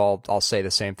judgment. So I'll say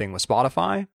the same thing with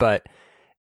Spotify, but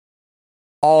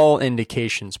all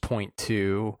indications point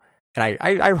to, and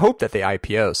I hope that they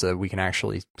IPO so that we can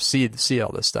actually see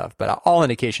all this stuff. But all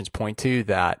indications point to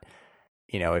that,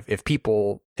 you know, if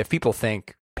people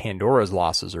think Pandora's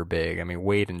losses are big, I mean,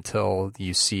 wait until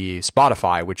you see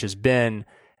Spotify, which has been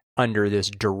under this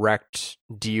direct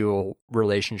deal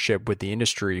relationship with the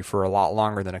industry for a lot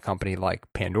longer than a company like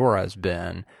Pandora has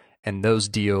been. And those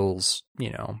deals, you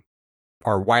know,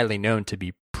 are widely known to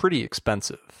be pretty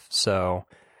expensive. So,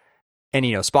 and,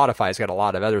 you know, Spotify's got a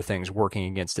lot of other things working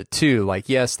against it too. Like,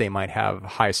 yes, they might have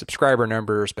high subscriber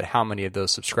numbers, but how many of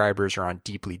those subscribers are on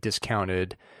deeply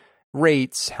discounted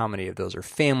rates? How many of those are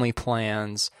family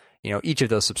plans? You know, each of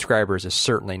those subscribers is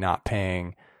certainly not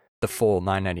paying the full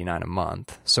 $9.99 a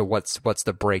month. So what's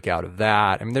the breakout of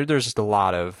that? I mean, there's just a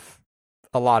lot of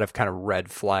kind of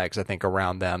red flags, I think,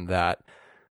 around them that,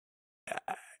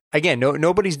 again,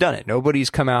 nobody's done it. Nobody's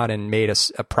come out and made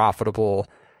a profitable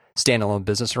standalone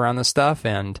business around this stuff.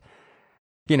 And,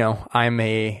 you know,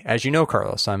 as you know,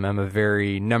 Carlos, I'm a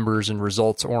very numbers and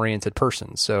results oriented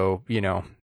person. So, you know,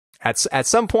 at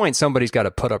some point, somebody's got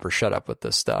to put up or shut up with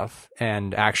this stuff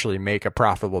and actually make a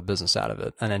profitable business out of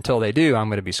it. And until they do, I'm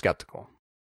going to be skeptical.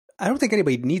 I don't think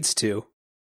anybody needs to.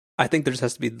 I think there just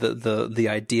has to be the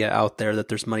idea out there that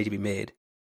there's money to be made.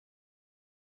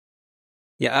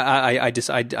 Yeah,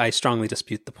 I strongly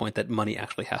dispute the point that money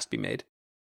actually has to be made.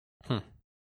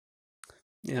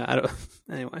 Yeah, I don't.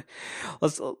 Anyway,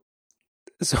 so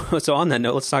on that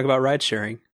note, let's talk about ride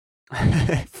sharing.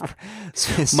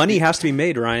 Money has to be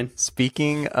made, Ryan.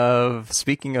 Speaking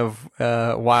of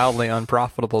wildly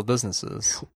unprofitable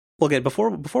businesses. Well, again, before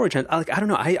we turn, I don't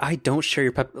know. I don't share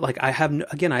your I have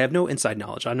no inside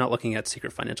knowledge. I'm not looking at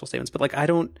secret financial statements, but, like, I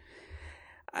don't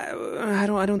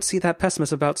see that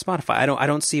pessimist about Spotify. I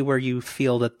don't see where you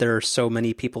feel that there are so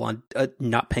many people on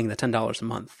not paying the $10 a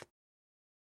month.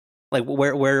 Like,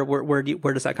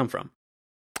 where does that come from?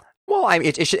 Well,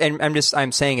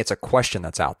 I'm saying it's a question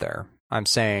that's out there. I'm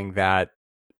saying that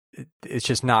it's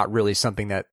just not really something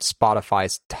that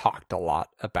Spotify's talked a lot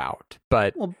about.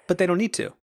 But they don't need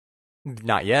to.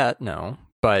 Not yet, no.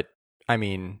 But I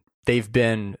mean, they've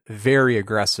been very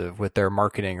aggressive with their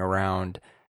marketing around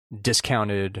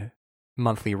discounted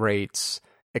monthly rates,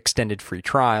 extended free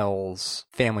trials,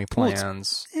 family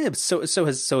plans. Well, so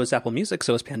has Apple Music,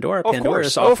 so is Pandora. Pandora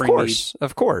is offering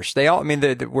of course. They all. I mean,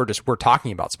 we're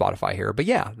talking about Spotify here, but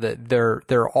yeah,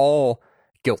 they're all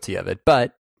guilty of it.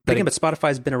 But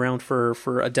Spotify's been around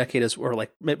for a decade or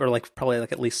probably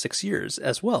like at least 6 years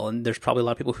as well, and there's probably a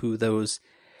lot of people who those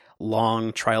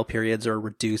long trial periods or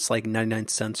reduced, like, 99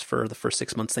 cents for the first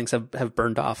 6 months things have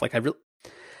burned off. Like, I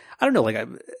don't know, like,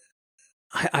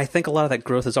 I think a lot of that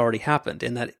growth has already happened,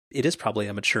 in that it is probably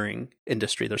a maturing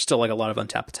industry. There's still, like, a lot of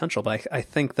untapped potential, but I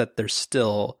think that there's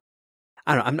still,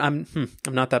 I don't know, I'm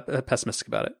not that pessimistic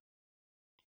about it.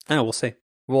 I know, we'll see.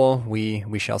 Well,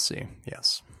 we shall see.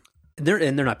 Yes.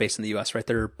 They're not based in the U.S., right?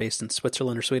 They're based in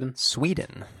Switzerland or Sweden.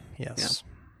 Sweden, yes.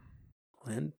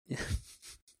 Yeah. And yeah.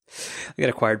 I got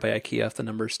acquired by IKEA if the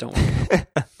numbers don't work.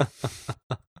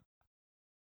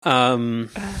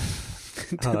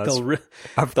 they'll, re-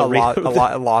 a they'll re-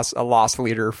 loss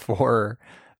leader for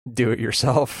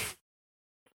do-it-yourself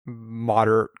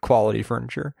moderate quality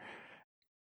furniture.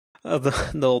 they'll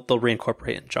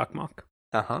reincorporate in Jokmok.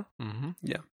 Mm-hmm.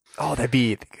 Yeah. Oh, that'd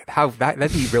be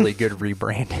really good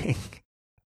rebranding.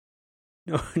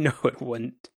 No, it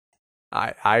wouldn't.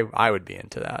 I would be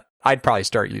into that. I'd probably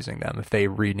start using them if they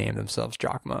rename themselves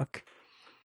Jokmok.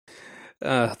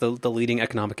 The leading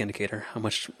economic indicator, how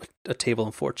much a table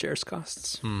and 4 chairs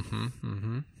costs. Mm-hmm.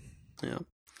 Mm-hmm. Yeah.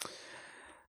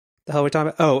 The hell are we talking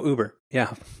about? Oh, Uber.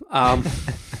 Yeah.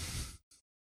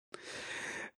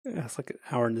 It's like an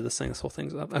hour into this thing. This whole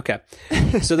thing's up. Okay.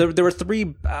 So there were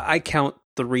 3, I count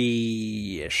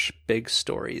 3-ish big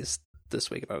stories this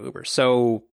week about Uber.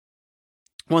 So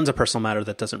one's a personal matter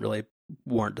that doesn't really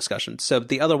warrant discussion. So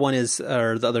the other one is,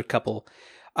 or the other couple,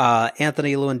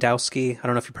 Anthony Lewandowski. I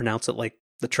don't know if you pronounce it like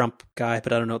the Trump guy,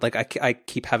 but I don't know. Like I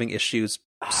keep having issues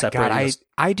separating. God,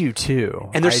 I do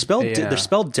too. And they're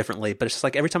spelled differently, but it's just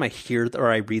like every time I hear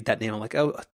or I read that name, I'm like,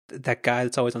 oh, that guy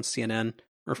that's always on CNN.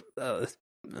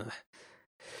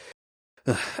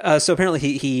 So apparently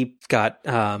he got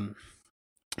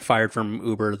fired from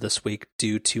Uber this week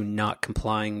due to not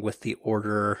complying with the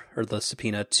order or the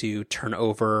subpoena to turn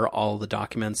over all the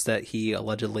documents that he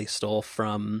allegedly stole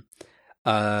from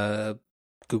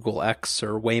Google X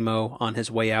or Waymo on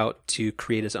his way out to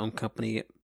create his own company,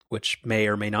 which may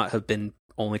or may not have been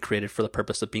only created for the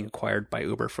purpose of being acquired by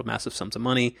Uber for massive sums of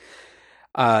money.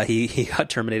 He got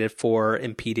terminated for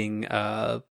impeding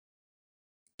the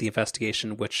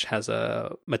investigation, which has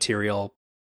a material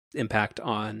impact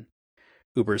on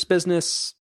Uber's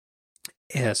business.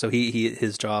 Yeah, so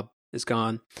his job is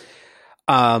gone.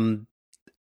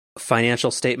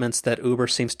 Financial statements that Uber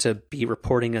seems to be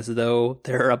reporting as though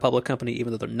they're a public company,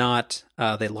 even though they're not.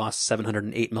 They lost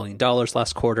 $708 million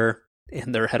last quarter,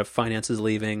 and their head of finance is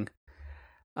leaving.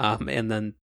 And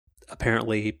then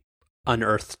apparently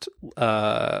unearthed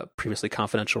previously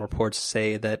confidential reports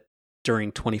say that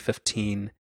during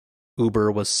 2015,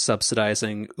 Uber was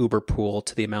subsidizing Uber Pool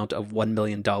to the amount of $1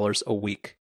 million a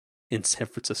week in San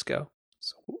Francisco.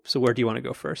 So where do you want to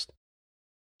go first?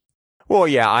 Well,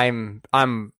 yeah, I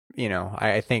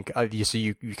think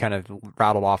you kind of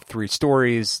rattled off 3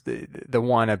 stories. The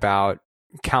one about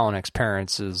Kalanick's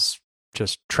parents is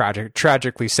just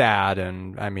tragically sad,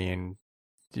 and I mean,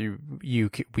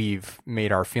 we've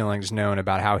made our feelings known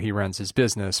about how he runs his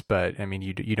business, but I mean,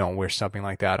 you don't wish something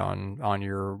like that on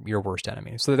your worst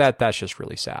enemy. So that's just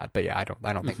really sad. But yeah,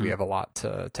 I don't think we have a lot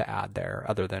to add there,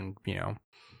 other than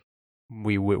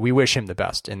we wish him the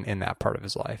best in that part of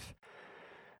his life.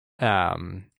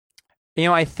 I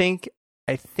think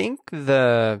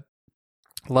the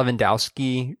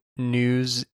Lewandowski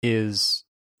news is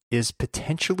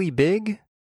potentially big,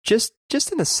 just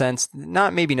in a sense,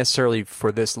 not maybe necessarily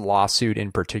for this lawsuit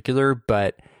in particular,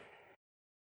 but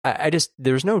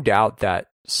there's no doubt that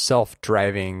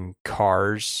self-driving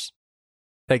cars,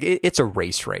 like it's a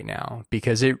race right now,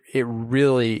 because it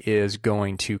really is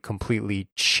going to completely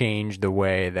change the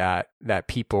way that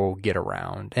people get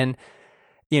around. And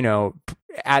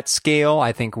at scale,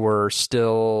 I think we're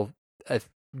still a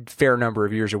fair number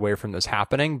of years away from this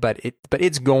happening, but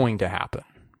it's going to happen.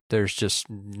 There's just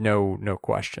no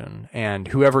question. And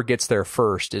whoever gets there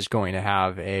first is going to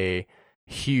have a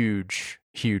huge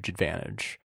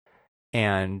advantage.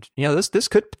 And this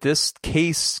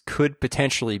case could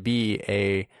potentially be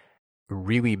a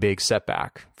really big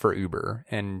setback for Uber.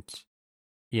 And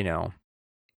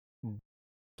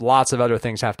lots of other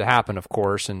things have to happen, of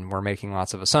course, and we're making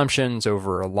lots of assumptions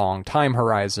over a long time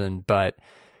horizon. But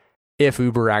if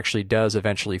Uber actually does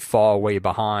eventually fall way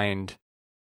behind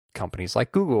companies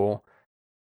like Google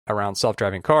around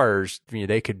self-driving cars,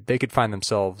 they could find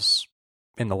themselves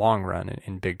in the long run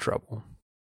in big trouble.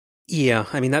 Yeah,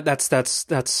 I mean that's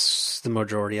the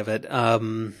majority of it.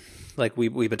 Like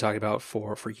we've been talking about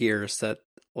for years, that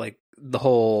like the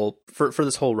whole for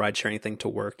this whole ride sharing thing to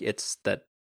work, it's that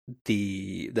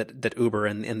Uber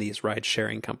and these ride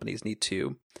sharing companies need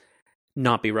to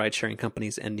not be ride sharing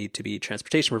companies and need to be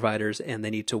transportation providers, and they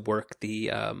need to work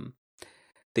the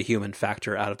human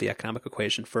factor out of the economic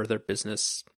equation for their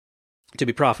business to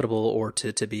be profitable or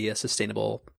to be a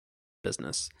sustainable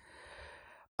business.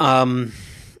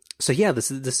 So yeah,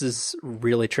 this is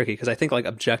really tricky, because I think like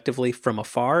objectively from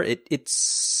afar, it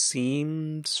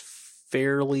seems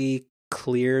fairly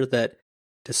clear that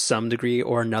to some degree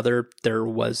or another there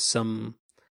was some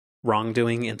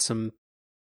wrongdoing and some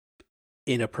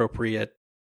inappropriate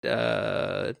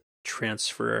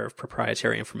transfer of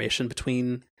proprietary information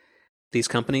between these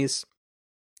companies.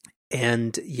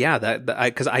 And yeah,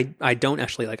 because I don't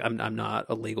actually like, I'm not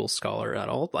a legal scholar at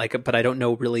all, like, but I don't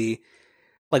know really,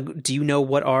 like, do you know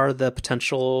what are the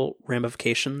potential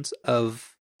ramifications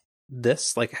of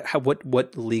this? Like,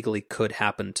 what legally could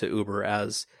happen to Uber,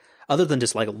 as other than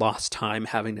just like lost time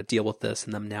having to deal with this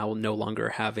and them now no longer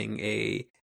having a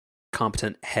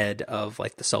competent head of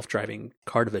like the self-driving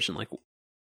car division? Like,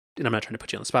 and I'm not trying to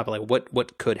put you on the spot, but like,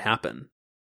 what could happen?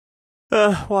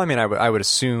 Well, I mean, I would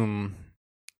assume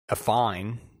a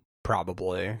fine,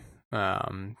 probably.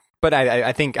 But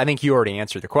I think you already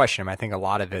answered the question. I think a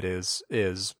lot of it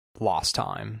is lost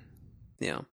time.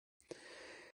 Yeah.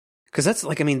 Because that's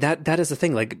like, I mean, that is the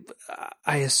thing. Like,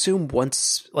 I assume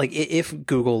once, like, if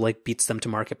Google like beats them to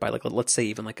market by like, let's say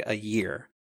even like a year,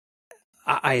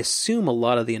 I assume a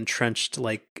lot of the entrenched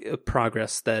like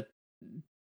progress that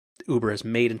Uber has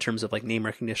made in terms of like name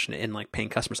recognition and like paying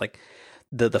customers, like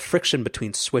the friction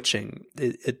between switching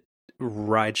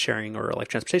ride sharing or like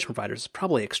transportation providers is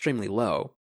probably extremely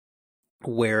low,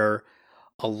 where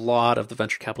a lot of the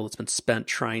venture capital that's been spent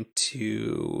trying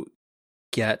to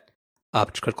get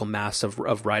up to critical mass of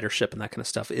ridership and that kind of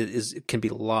stuff can be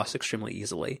lost extremely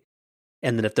easily.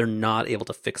 And then if they're not able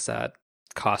to fix that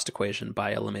cost equation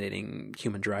by eliminating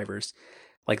human drivers,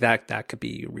 like that could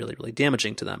be really, really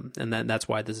damaging to them. And that's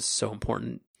why this is so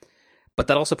important. But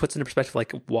that also puts into perspective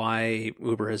like why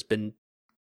Uber has been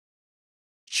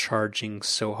charging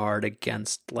so hard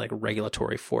against like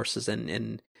regulatory forces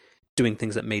and doing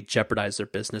things that may jeopardize their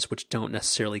business, which don't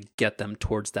necessarily get them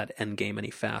towards that end game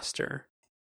any faster.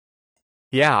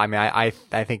 Yeah, I mean, I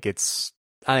think it's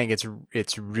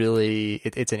really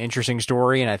it's an interesting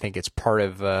story, and I think it's part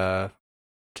of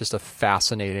just a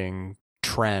fascinating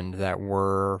trend that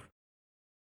we're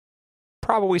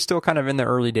probably still kind of in the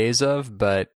early days of,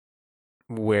 but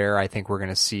where I think we're going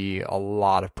to see a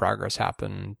lot of progress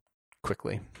happen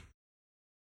quickly.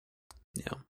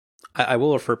 Yeah. I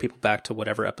will refer people back to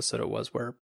whatever episode it was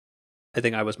where I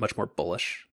think I was much more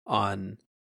bullish on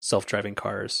self-driving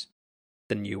cars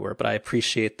than you were, but I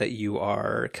appreciate that you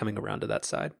are coming around to that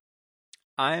side.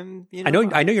 I know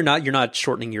you're not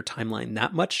shortening your timeline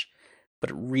that much, but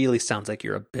it really sounds like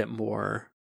you're a bit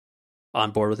more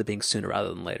on board with it being sooner rather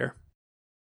than later.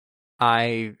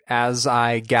 As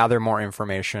I gather more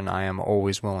information, I am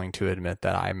always willing to admit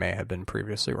that I may have been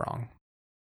previously wrong.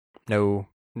 No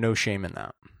shame in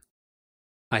that.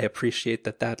 I appreciate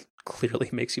that clearly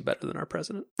makes you better than our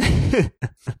president.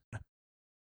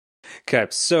 Okay,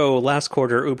 so last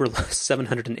quarter, Uber lost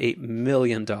 $708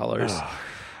 million.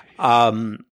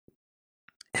 And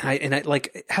I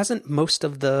like, hasn't most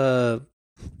of the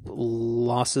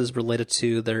losses related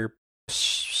to their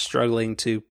struggling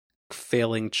to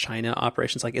failing China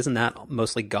operations, like, isn't that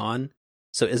mostly gone?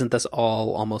 So isn't this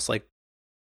all almost like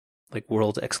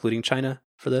world excluding China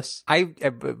for this?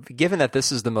 Given that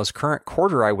this is the most current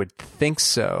quarter, I would think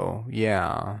so.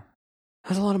 Yeah.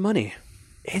 That's a lot of money.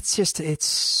 It's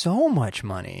so much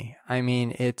money. I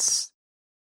mean, it's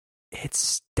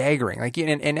staggering. Like,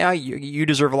 and now you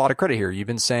deserve a lot of credit here. You've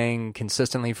been saying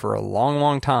consistently for a long,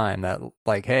 long time that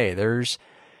like, hey, there's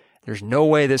no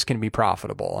way this can be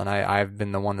profitable. And I've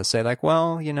been the one to say like,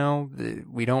 well, you know,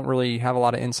 we don't really have a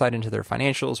lot of insight into their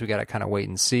financials. We got to kind of wait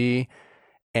and see.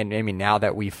 And I mean, now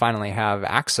that we finally have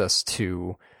access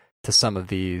to some of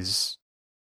these,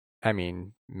 I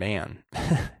mean, man,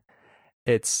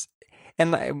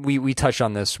 and we touched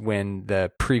on this when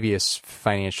the previous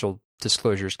financial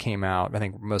disclosures came out. I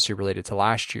think mostly related to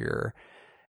last year.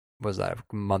 Was that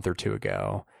a month or two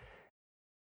ago?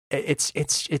 It's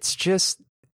just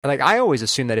like, I always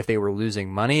assumed that if they were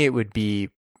losing money, it would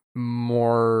be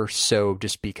more so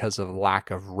just because of lack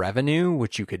of revenue,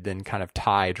 which you could then kind of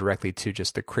tie directly to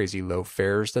just the crazy low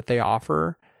fares that they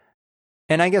offer.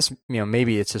 And I guess, you know,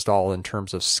 maybe it's just all in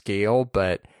terms of scale,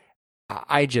 but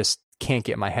I just can't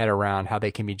get my head around how they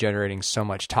can be generating so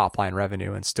much top line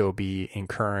revenue and still be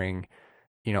incurring,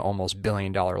 you know, almost $1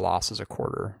 billion losses a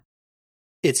quarter.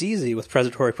 It's easy with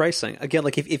predatory pricing. Again,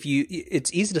 like if you,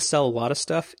 it's easy to sell a lot of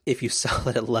stuff if you sell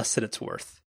it at less than it's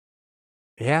worth.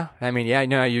 Yeah, I mean, yeah,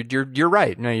 no, you're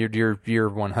right. No, you're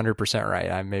 100%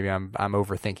 right. Maybe I'm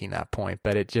overthinking that point,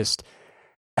 but it just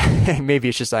maybe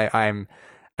it's just I'm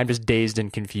just dazed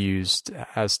and confused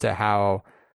as to how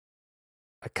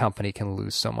a company can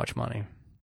lose so much money.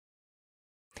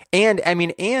 And I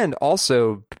mean, and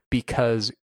also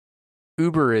because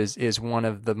Uber is one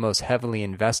of the most heavily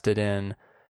invested in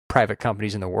private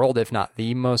companies in the world, if not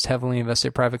the most heavily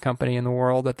invested private company in the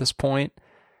world at this point.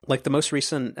 Like the most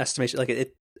recent estimation,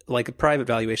 like a private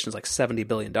valuation is like $70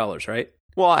 billion, right?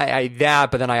 Well,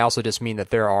 but then I also just mean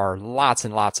that there are lots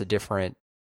and lots of different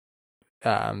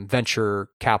venture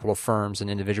capital firms and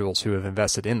individuals who have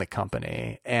invested in the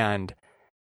company. And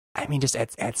I mean, just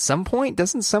at some point,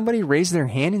 doesn't somebody raise their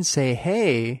hand and say,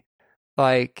 hey,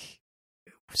 like,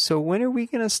 so when are we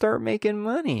going to start making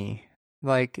money?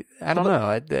 Like, I don't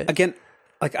know. Again,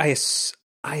 like I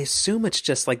assume it's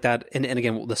just like that. And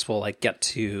again, this will like get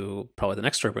to probably the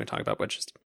next story we're going to talk about, which is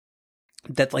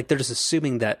that like they're just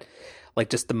assuming that like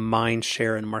just the mind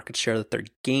share and market share that they're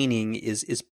gaining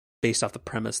is based off the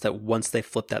premise that once they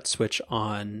flip that switch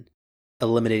on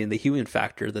eliminating the human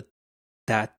factor, that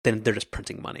then they're just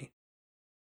printing money.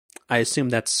 I assume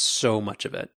that's so much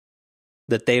of it,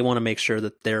 that they want to make sure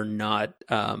that they're not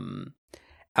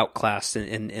outclassed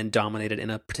and dominated in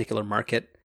a particular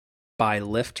market by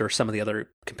Lyft or some of the other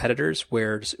competitors,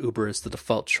 where just Uber is the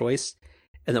default choice,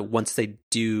 and that once they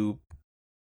do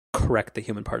correct the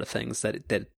human part of things, that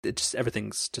it just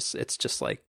everything's just it's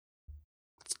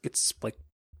like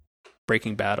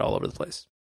Breaking Bad all over the place.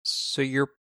 So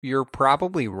you're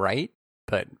probably right,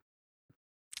 but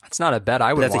that's not a bet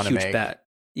I would want to make. That's a huge bet.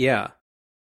 Yeah.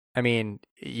 I mean,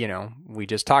 we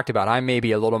just talked about I may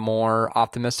be a little more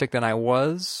optimistic than I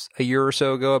was a year or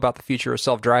so ago about the future of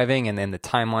self-driving and then the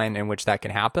timeline in which that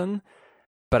can happen.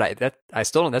 But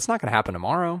that's not going to happen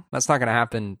tomorrow. That's not going to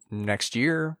happen next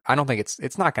year. I don't think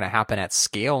it's not going to happen at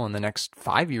scale in the next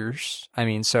 5 years. I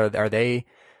mean, so are they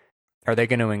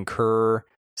going to incur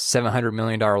 $700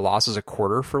 million losses a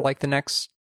quarter for like the next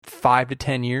 5 to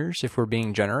 10 years if we're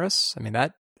being generous? I mean,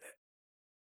 that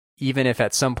even if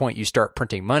at some point you start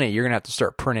printing money, you're going to have to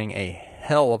start printing a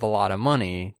hell of a lot of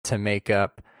money to make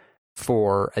up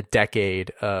for a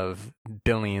decade of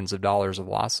billions of dollars of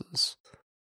losses.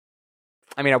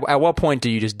 I mean, at what point do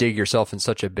you just dig yourself in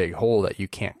such a big hole that you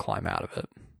can't climb out of it,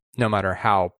 no matter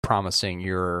how promising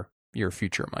your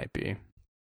future might be?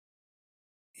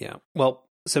 Yeah. Well,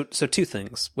 so two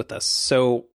things with this.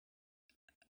 So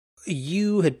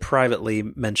you had privately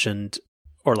mentioned,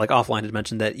 or like offline had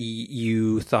mentioned, that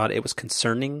you thought it was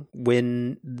concerning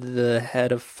when the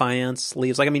head of finance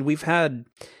leaves. Like, I mean, we've had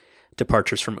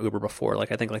departures from Uber before.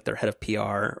 Like, I think like their head of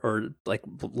PR or like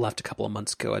left a couple of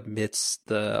months ago amidst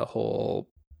the whole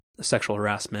sexual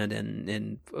harassment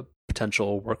and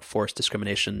potential workforce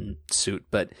discrimination suit.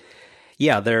 But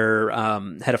yeah, their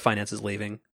head of finance is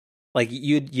leaving. Like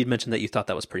you'd mentioned that you thought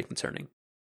that was pretty concerning.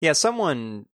 Yeah,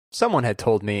 someone had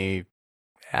told me,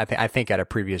 I think at a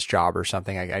previous job or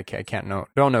something. I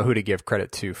don't know who to give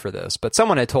credit to for this, but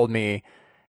someone had told me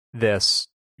this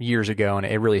years ago, and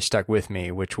it really stuck with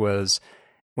me, which was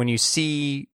when you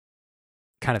see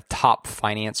kind of top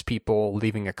finance people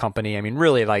leaving a company. I mean,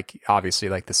 really, like obviously,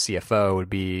 like the CFO would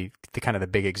be the kind of the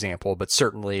big example, but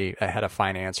certainly a head of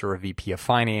finance or a VP of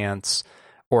finance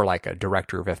or like a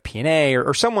director of FP&A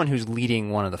or someone who's leading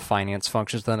one of the finance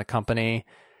functions within a company.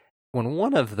 When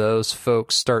one of those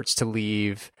folks starts to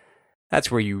leave, that's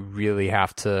where you really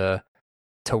have to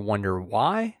wonder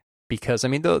why. Because I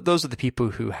mean, those are the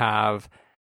people who have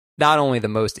not only the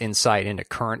most insight into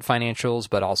current financials,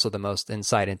 but also the most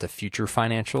insight into future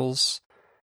financials.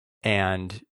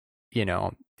 And,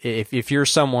 if you're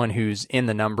someone who's in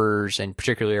the numbers and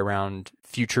particularly around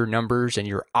future numbers and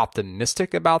you're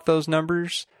optimistic about those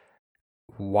numbers,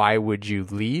 why would you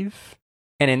leave?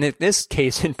 And in this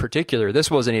case in particular,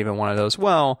 this wasn't even one of those,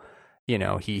 well,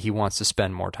 he wants to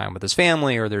spend more time with his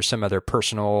family or there's some other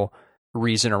personal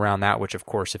reason around that, which of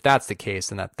course, if that's the case,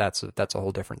 then that's a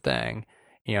whole different thing.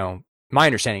 My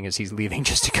understanding is he's leaving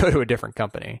just to go to a different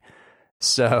company.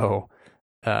 So,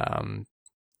 to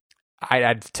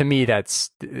me,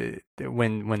 that's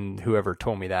when whoever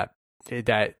told me that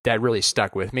really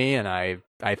stuck with me. And I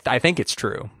think it's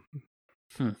true.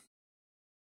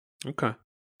 Okay.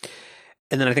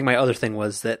 And then I think my other thing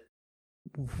was that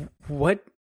what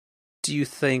do you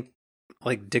think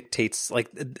like dictates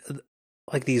like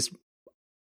these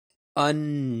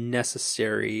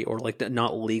unnecessary or like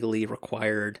not legally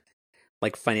required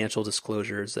like financial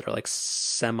disclosures that are like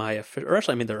semi-official, or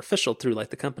actually I mean they're official through like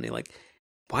the company. Like,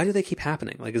 why do they keep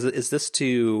happening? Like, is this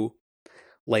to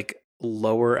like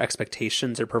lower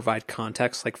expectations or provide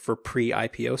context like for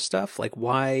pre-IPO stuff? Like,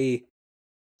 why?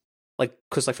 Like,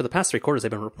 because like for the past 3 quarters,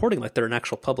 they've been reporting like they're an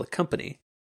actual public company,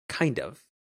 kind of.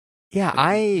 Yeah,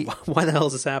 like, why the hell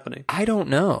is this happening? I don't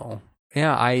know.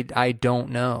 Yeah, I don't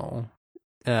know.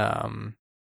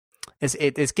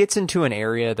 It gets into an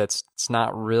area it's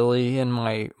not really in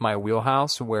my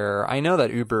wheelhouse, where I know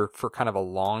that Uber for kind of a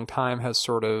long time has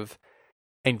sort of,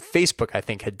 and Facebook I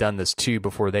think had done this too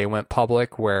before they went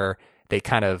public, where they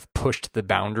kind of pushed the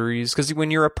boundaries, because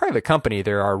when you're a private company,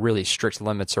 there are really strict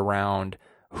limits around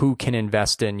who can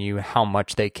invest in you, how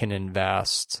much they can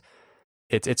invest.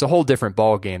 It's a whole different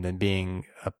ballgame than being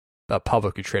a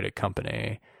publicly traded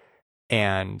company,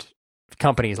 and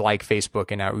companies like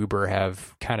Facebook and now Uber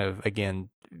have kind of, again,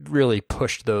 really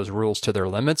pushed those rules to their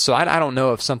limits. So I don't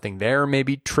know if something there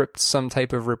maybe tripped some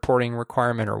type of reporting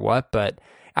requirement or what, but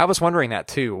I was wondering that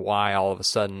too, why all of a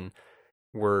sudden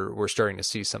we're starting to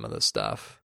see some of this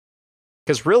stuff.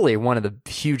 Because really, one of the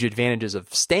huge advantages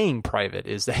of staying private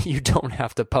is that you don't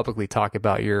have to publicly talk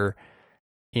about your,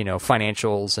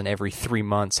 financials, and every 3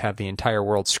 months have the entire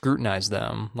world scrutinize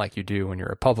them like you do when you're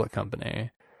a public company.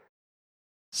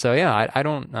 So yeah, I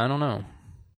don't know.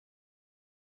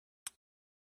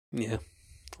 Yeah,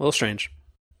 a little strange.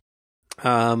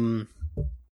 And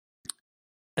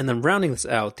then rounding this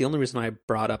out, the only reason I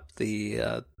brought up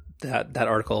the that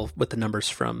article with the numbers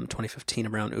from 2015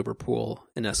 around Uber Pool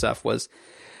in SF was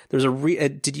there's a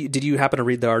did you happen to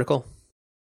read the article?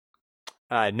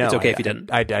 No, it's okay if you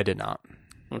didn't. I did not.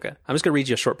 Okay, I'm just gonna read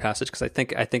you a short passage because I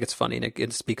think it's funny and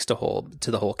it speaks to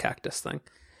the whole cactus thing.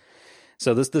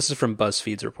 So this is from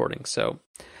BuzzFeed's reporting. So,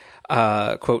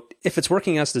 quote, if it's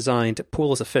working as designed,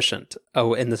 Pool is efficient.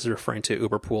 Oh, and this is referring to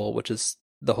Uber Pool, which is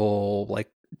the whole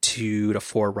 2 to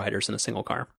 4 riders in a single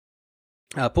car.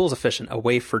 Pool is efficient, a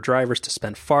way for drivers to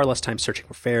spend far less time searching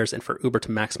for fares and for Uber to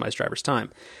maximize drivers'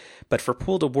 time. But for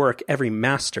Pool to work, every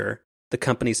master, the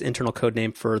company's internal code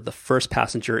name for the first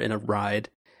passenger in a ride,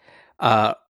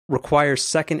 requires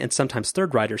second and sometimes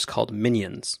third riders called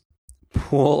minions.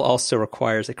 Pool also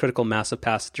requires a critical mass of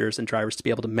passengers and drivers to be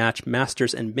able to match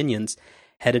masters and minions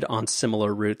headed on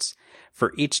similar routes.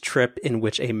 For each trip in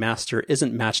which a master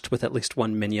isn't matched with at least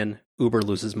one minion, Uber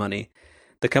loses money.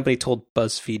 The company told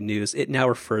BuzzFeed News it now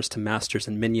refers to masters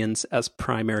and minions as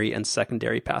primary and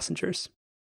secondary passengers.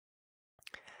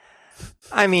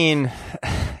 I mean,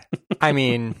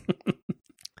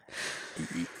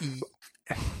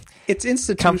 it's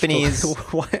institutional. Companies.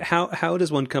 How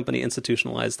does one company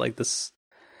institutionalize like this?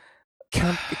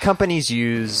 Companies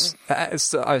use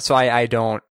so I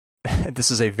don't. This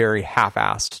is a very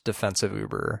half-assed defense of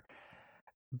Uber,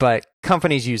 but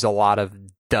companies use a lot of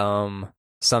dumb,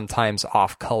 sometimes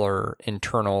off-color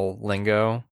internal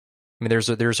lingo. I mean, there's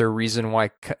a reason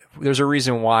why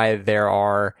there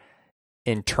are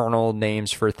internal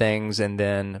names for things and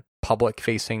then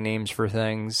public-facing names for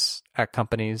things at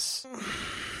companies.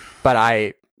 But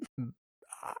I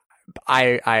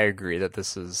agree that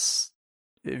this is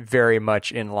very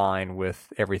much in line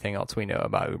with everything else we know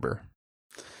about Uber.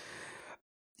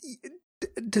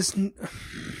 Does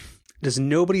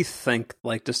nobody think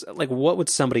what would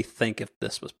somebody think if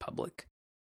this was public?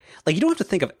 You don't have to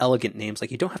think of elegant names.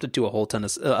 You don't have to do a whole ton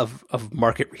of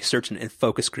market research and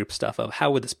focus group stuff of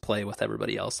how would this play with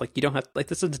everybody else. You don't have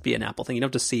this doesn't be an Apple thing. You don't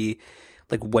have to see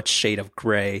what shade of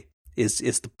gray is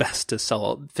the best to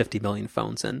sell 50 million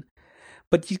phones in.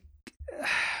 But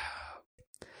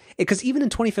because even in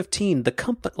 2015, the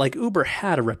company Uber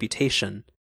had a reputation,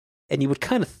 and you would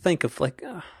kind of think of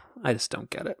I just don't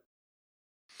get it.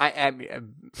 I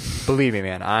believe me,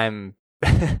 man.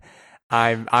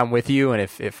 I'm with you, and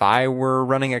if I were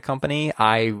running a company,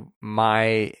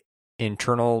 my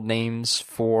internal names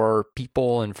for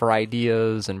people and for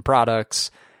ideas and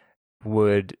products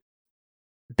would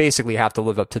basically have to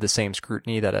live up to the same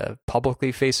scrutiny that a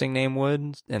publicly facing name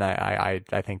would, and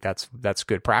I think that's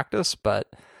good practice, but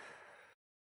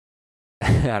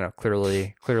I don't know,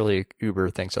 clearly Uber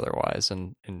thinks otherwise,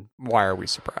 and why are we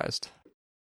surprised?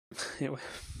 Anyway.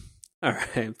 All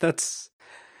right, that's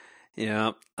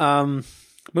yeah.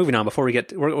 Moving on before we get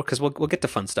because we'll get to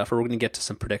fun stuff, or we're going to get to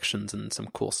some predictions and some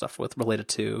cool stuff related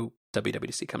to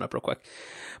WWDC coming up real quick.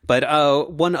 But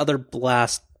one other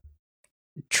blast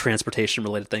transportation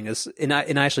related thing is, and I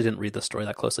actually didn't read the story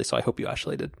that closely, so I hope you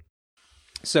actually did.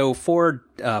 So Ford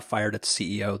fired its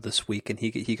CEO this week, and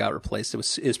he got replaced. It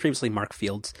was previously Mark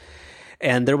Fields,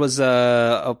 and there was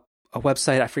a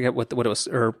website, I forget what it was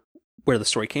or where the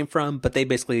story came from, but they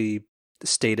basically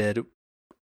stated,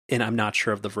 and I'm not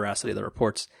sure of the veracity of the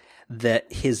reports,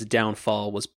 that his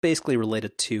downfall was basically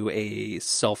related to a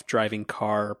self-driving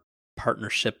car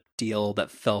partnership deal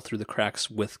that fell through the cracks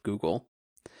with Google.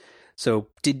 So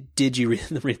did you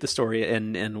read the story,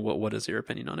 and what is your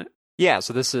opinion on it? Yeah,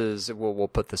 so this is, we'll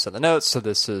put this in the notes. So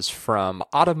this is from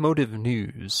Automotive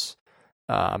News,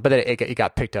 but it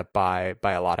got picked up by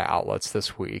a lot of outlets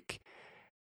this week.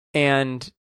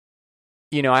 And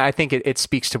I think it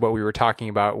speaks to what we were talking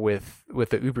about with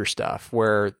the Uber stuff,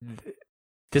 where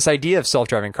this idea of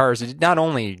self-driving cars, not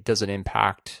only does it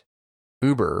impact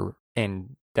Uber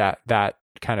and that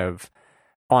kind of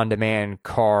on-demand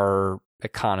car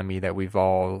economy that we've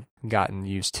all gotten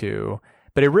used to,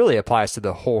 but it really applies to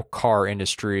the whole car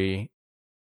industry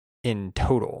in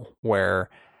total, where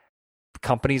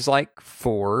companies like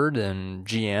Ford and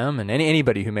GM and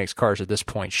anybody who makes cars at this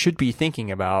point should be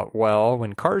thinking about, well,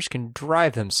 when cars can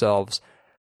drive themselves,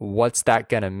 what's that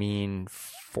going to mean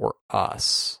for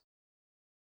us?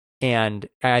 And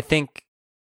I think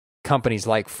companies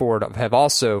like Ford have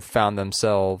also found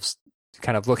themselves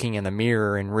kind of looking in the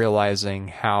mirror and realizing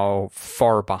how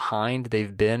far behind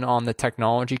they've been on the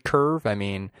technology curve. I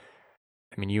mean,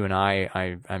 you and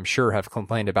I'm sure have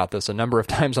complained about this a number of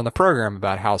times on the program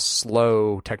about how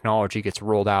slow technology gets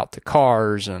rolled out to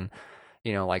cars. And,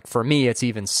 like for me, it's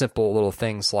even simple little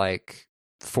things like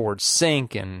Ford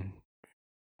Sync and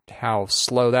how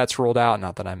slow that's rolled out.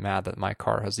 Not that I'm mad that my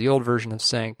car has the old version of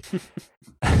Sync.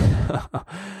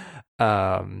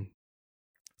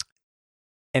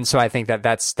 And so I think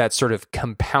that's sort of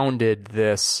compounded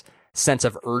this sense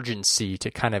of urgency to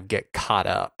kind of get caught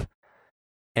up.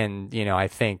 And, I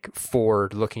think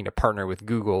Ford looking to partner with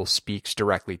Google speaks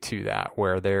directly to that,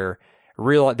 where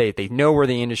they know where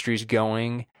the industry's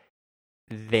going.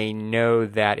 They know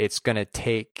that it's going to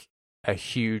take a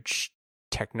huge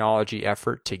technology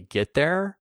effort to get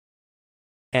there.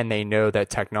 And they know that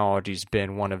technology's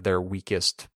been one of their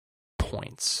weakest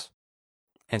points.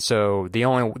 And so the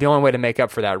only way to make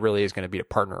up for that really is going to be to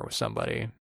partner with somebody.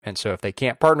 And so if they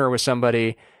can't partner with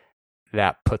somebody,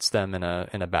 that puts them in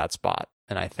a bad spot.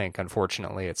 And I think,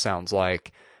 unfortunately, it sounds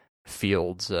like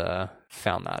Fields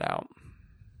found that out.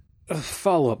 A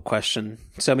follow-up question.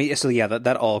 So yeah,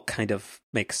 that all kind of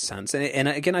makes sense. And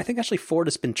again, I think actually Ford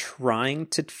has been trying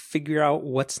to figure out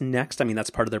what's next. I mean, that's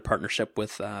part of their partnership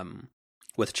with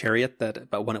Chariot,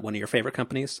 about one of your favorite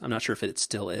companies. I'm not sure if it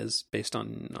still is, based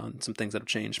on some things that have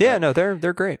changed. Yeah, no, they're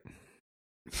great.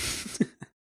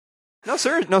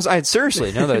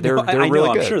 Seriously, no, they're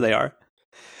really good. I'm sure they are.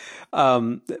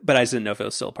 But I just didn't know if it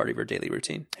was still part of your daily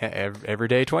routine. Every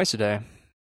day, twice a day.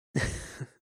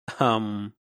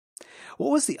 What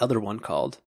was the other one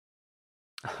called?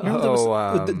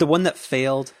 The one that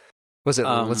failed. Was it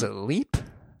Leap?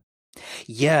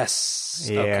 Yes.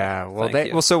 Yeah.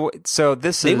 Okay. Well, so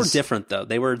they were different though.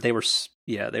 They were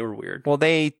weird. Well,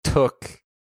 they took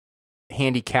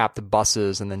handicapped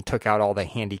buses and then took out all the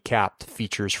handicapped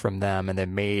features from them, and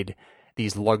then made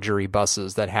these luxury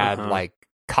buses that had like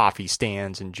coffee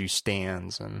stands and juice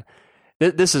stands. And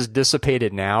this is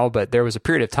dissipated now, but there was a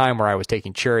period of time where I was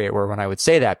taking Chariot where when I would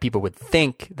say that, people would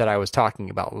think that I was talking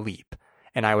about Leap.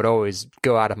 And I would always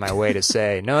go out of my way to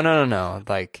say, no.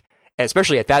 Like,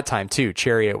 especially at that time too,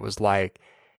 Chariot was like,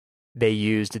 they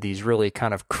used these really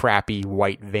kind of crappy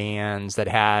white vans that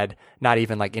had not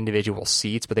even like individual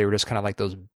seats, but they were just kind of like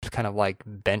those kind of like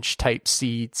bench type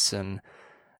seats. And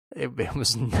it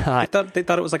was not. They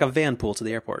thought it was like a van pool to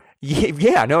the airport.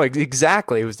 Yeah, no,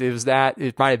 exactly. It was that.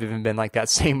 It might have even been like that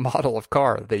same model of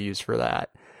car that they used for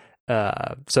that.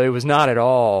 So it was not at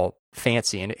all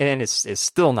fancy, and it's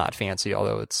still not fancy,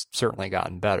 although it's certainly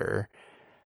gotten better.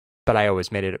 But I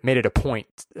always made it a point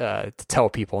to tell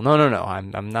people, no,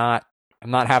 I'm not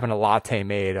having a latte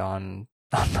made on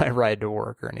my ride to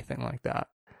work or anything like that.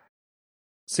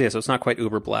 So it's not quite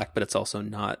Uber Black, but it's also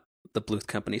not the Bluth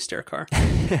Company stair car.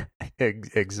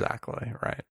 Exactly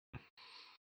right.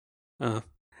 I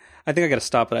think I got to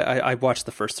stop. But I watched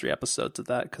the first 3 episodes of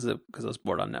that because I was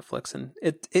bored on Netflix, and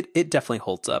it definitely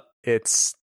holds up.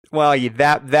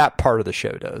 That part of the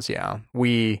show does. Yeah,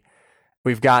 we've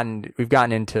gotten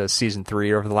into season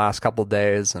 3 over the last couple of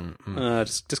days, and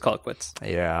just call it quits.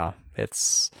 Yeah,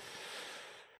 it's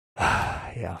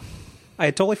yeah. I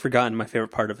had totally forgotten my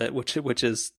favorite part of it, which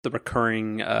is the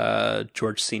recurring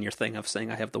George Senior thing of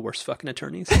saying I have the worst fucking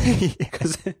attorneys.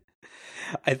 Because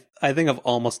I think of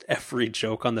almost every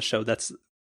joke on the show that's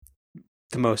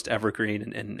the most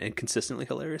evergreen and consistently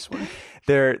hilarious one.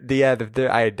 I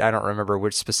don't remember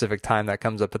which specific time that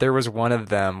comes up, but there was one of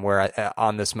them where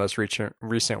on this most recent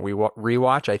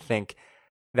rewatch, I think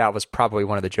that was probably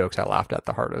one of the jokes I laughed at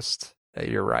the hardest.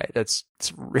 You're right. It's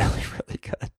really, really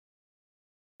good.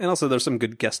 And also, there's some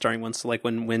good guest starring ones. So like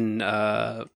when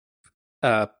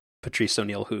Patrice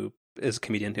O'Neill, who is a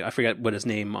comedian, who I forget what his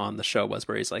name on the show was,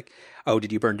 where he's like, "Oh,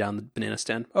 did you burn down the banana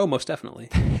stand?" "Oh, most definitely."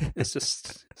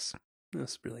 It's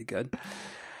really good.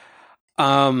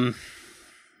 Yeah,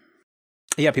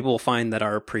 people will find that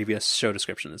our previous show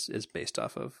description is based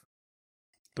off of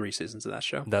 3 seasons of that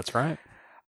show. That's right.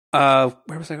 Where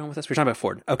was I going with this? We're talking about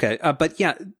Ford. Okay, but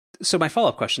yeah. So my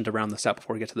follow-up question to round this out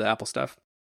before we get to the Apple stuff.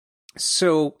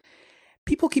 So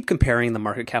people keep comparing the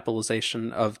market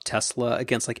capitalization of Tesla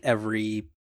against like every,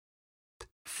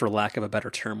 for lack of a better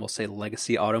term, we'll say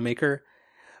legacy automaker.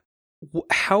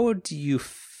 How do you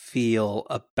feel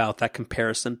about that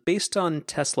comparison based on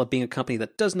Tesla being a company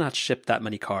that does not ship that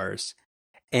many cars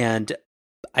and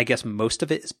I guess most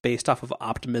of it is based off of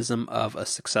optimism of a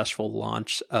successful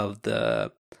launch of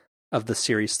the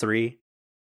Series 3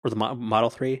 or the Model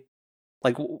 3.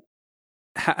 Like,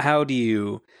 how do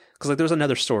you? Because like there was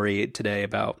another story today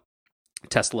about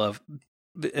Tesla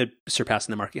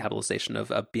surpassing the market capitalization of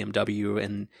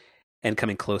BMW and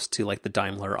coming close to like the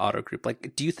Daimler Auto Group.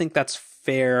 Like, do you think that's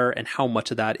fair? And how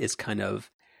much of that is kind of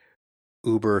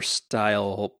Uber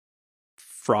style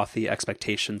frothy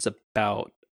expectations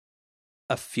about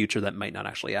a future that might not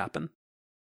actually happen?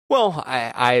 Well,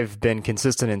 I've been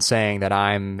consistent in saying that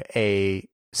I'm a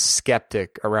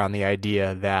skeptic around the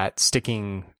idea that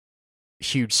sticking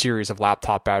huge series of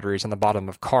laptop batteries on the bottom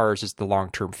of cars is the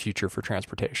long-term future for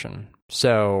transportation.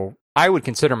 So I would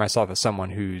consider myself as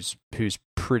someone who's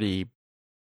pretty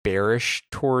bearish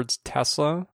towards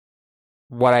Tesla.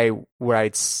 What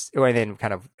then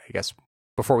kind of, I guess,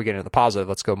 before we get into the positive,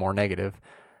 let's go more negative.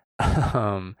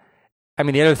 I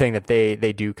mean, the other thing that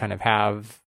they do kind of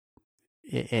have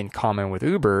in common with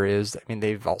Uber is, I mean,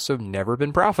 they've also never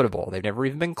been profitable. They've never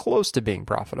even been close to being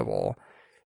profitable.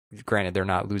 Granted, they're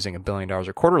not losing $1 billion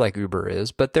a quarter like Uber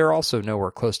is, but they're also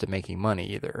nowhere close to making money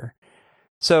either.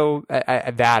 So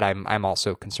I'm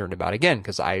also concerned about, again,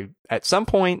 because at some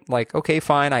point, like, okay,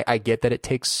 fine, I get that it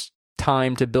takes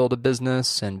time to build a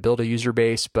business and build a user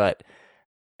base, but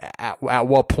at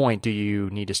what point do you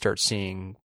need to start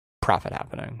seeing profit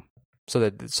happening? So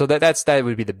that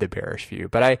would be the bearish view.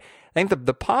 But I think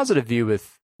the positive view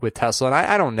with Tesla, and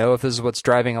I don't know if this is what's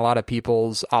driving a lot of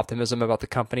people's optimism about the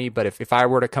company, but if I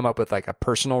were to come up with like a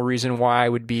personal reason why I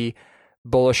would be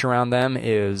bullish around them,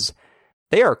 is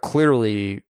they are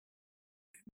clearly,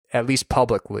 at least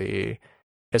publicly,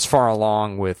 as far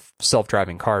along with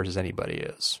self-driving cars as anybody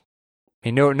is.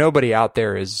 I mean, nobody out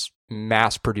there is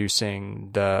mass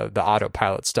producing the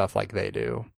autopilot stuff like they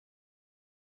do,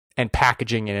 and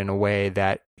packaging it in a way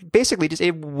that basically just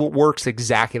it works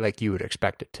exactly like you would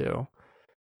expect it to.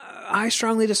 I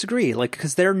strongly disagree. Like,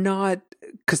 because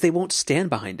they won't stand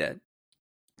behind it.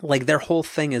 Like, their whole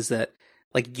thing is that,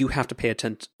 like, you have to pay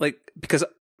attention. Like, because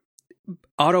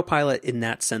autopilot in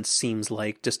that sense seems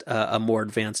like just a more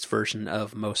advanced version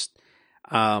of most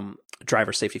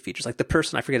driver safety features. Like the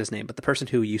person, I forget his name, but the person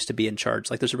who used to be in charge,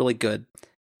 like there's a really good,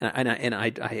 and I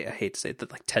hate to say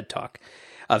it, like TED Talk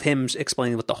of him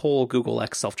explaining what the whole Google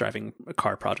X self-driving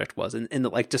car project was.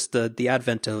 And like just the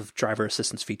advent of driver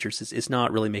assistance features is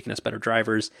not really making us better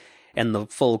drivers. And the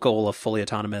full goal of fully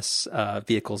autonomous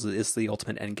vehicles is the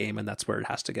ultimate end game, and that's where it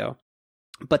has to go.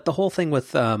 But the whole thing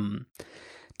with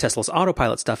Tesla's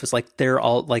autopilot stuff is like they're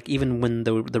all like, even when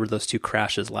there were those two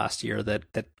crashes last year that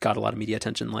got a lot of media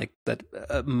attention, like that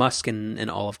Musk and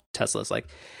all of Tesla's like,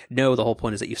 no, the whole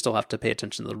point is that you still have to pay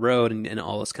attention to the road and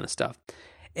all this kind of stuff.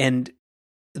 And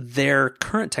their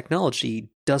current technology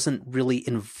doesn't really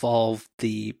involve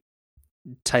the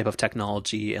type of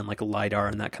technology and like LiDAR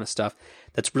and that kind of stuff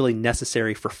that's really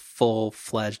necessary for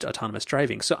full-fledged autonomous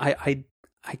driving. So I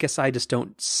guess I just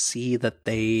don't see that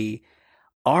they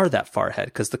are that far ahead,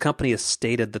 because the company has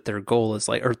stated that their goal is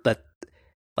like, or that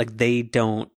like they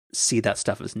don't see that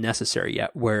stuff as necessary yet,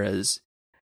 whereas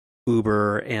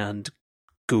Uber and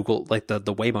Google, like the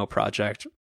Waymo project,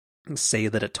 say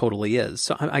that it totally is.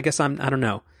 So I guess I don't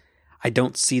know. I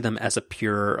don't see them as a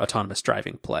pure autonomous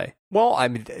driving play. Well, I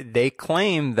mean, they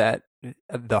claim that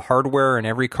the hardware in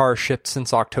every car shipped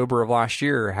since October of last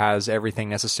year has everything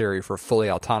necessary for fully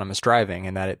autonomous driving,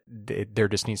 and that there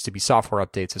just needs to be software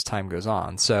updates as time goes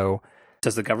on. So,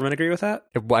 does the government agree with that?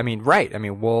 I mean, right. I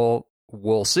mean,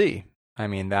 we'll see. I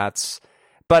mean,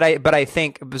 but I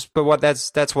think,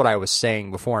 that's what I was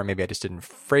saying before, and maybe I just didn't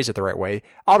phrase it the right way.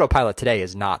 Autopilot today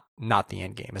is not the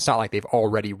end game. It's not like they've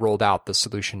already rolled out the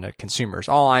solution to consumers.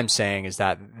 All I'm saying is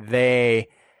that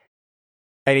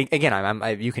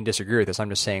again, you can disagree with this. I'm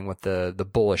just saying what the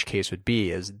bullish case would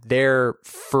be is they're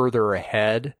further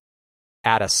ahead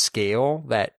at a scale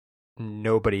that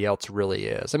nobody else really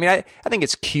is. I mean, I think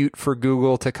it's cute for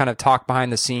Google to kind of talk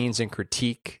behind the scenes and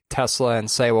critique Tesla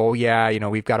and say, well, yeah,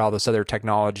 we've got all this other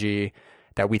technology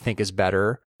that we think is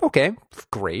better. Okay,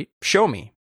 great. Show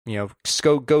me.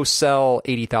 Go sell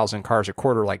 80,000 cars a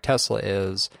quarter like Tesla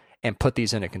is and put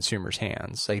these into consumers'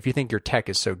 hands. Like, if you think your tech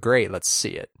is so great, let's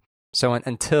see it. So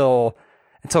until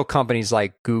companies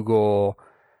like Google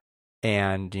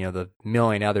and the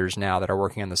million others now that are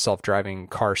working on the self-driving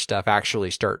car stuff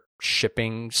actually start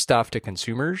shipping stuff to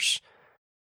consumers,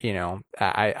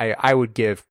 I would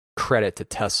give credit to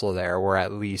Tesla there, where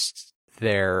at least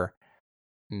they're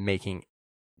making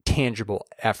tangible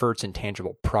efforts and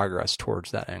tangible progress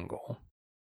towards that end goal.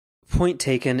 Point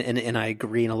taken, and I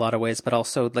agree in a lot of ways, but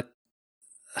also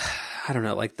I don't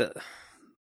know, like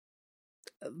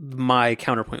my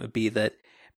counterpoint would be that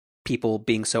people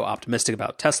being so optimistic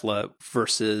about Tesla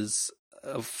versus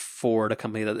Ford, a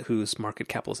company whose market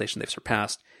capitalization they've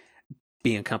surpassed,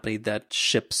 being a company that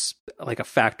ships like a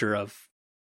factor of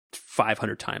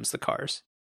 500 times the cars.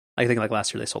 I think like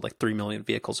last year they sold like 3 million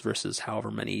vehicles versus however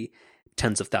many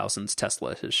tens of thousands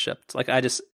Tesla has shipped. Like I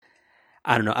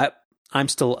don't know. I'm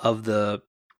still of the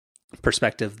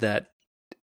perspective that,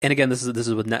 and again, this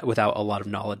is without a lot of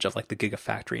knowledge of like the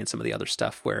Gigafactory and some of the other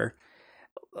stuff, where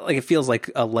like it feels like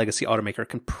a legacy automaker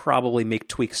can probably make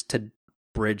tweaks to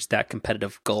bridge that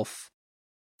competitive gulf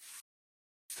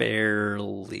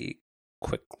fairly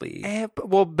quickly. I'm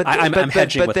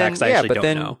hedging with that because I actually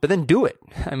don't know. But then do it.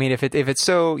 I mean, if it's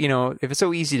so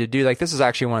easy to do, like this is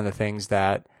actually one of the things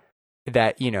that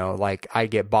like I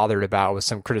get bothered about with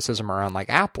some criticism around like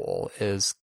Apple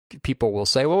is people will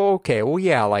say, well, okay, well,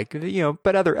 yeah, like,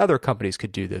 but other companies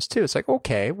could do this too. It's like,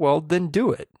 okay, well, then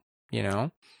do it,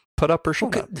 put up or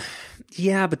shut up.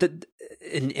 Yeah, but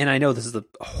and I know this is a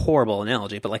horrible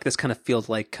analogy, but like this kind of feels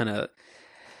like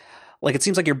like it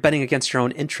seems like you're betting against your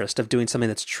own interest of doing something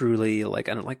that's truly like,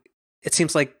 I don't like, it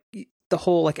seems like the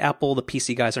whole like Apple, the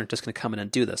PC guys aren't just going to come in and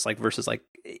do this, like versus like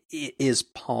is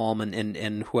Palm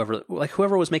and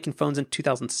whoever was making phones in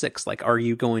 2006, like are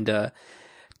you going to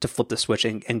flip the switch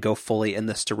and go fully in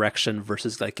this direction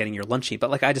versus like getting your lunchy?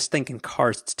 But like I just think in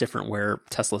cars it's different, where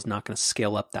Tesla's not going to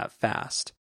scale up that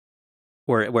fast,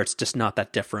 where it's just not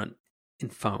that different in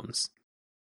phones.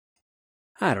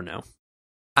 I don't know.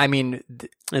 I mean,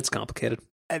 it's complicated.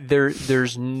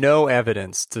 There's no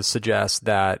evidence to suggest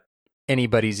that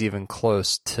anybody's even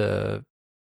close to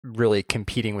really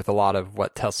competing with a lot of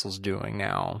what Tesla's doing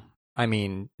now. I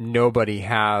mean, nobody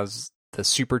has the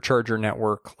supercharger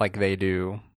network like they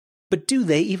do. But do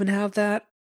they even have that?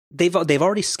 They've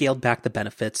already scaled back the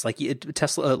benefits. Like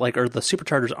Tesla, like, or the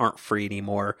superchargers aren't free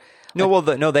anymore. No, well,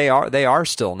 they are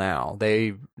still now.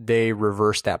 They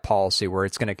reversed that policy where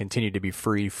it's going to continue to be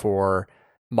free for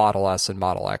Model S and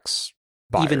Model X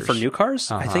buyers. Even for new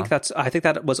cars. Uh-huh. I think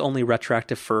that was only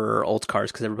retroactive for old cars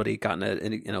because everybody got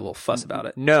in a little fuss about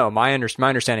it. No, my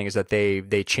understanding is that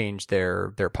they changed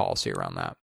their policy around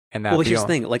that. And that, well, here's the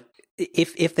thing, like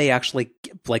if they actually,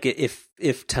 like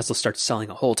if Tesla starts selling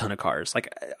a whole ton of cars,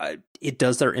 like it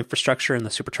does their infrastructure and the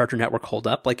supercharger network hold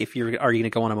up? Like are you going to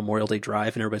go on a Memorial Day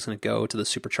drive and everybody's going to go to the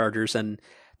superchargers and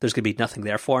there's going to be nothing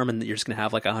there for them, and you're just going to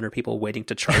have like 100 people waiting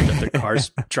to charge up their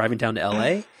cars driving down to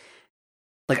LA?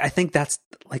 Like I think that's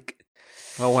like,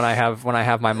 well, when I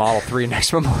have my Model 3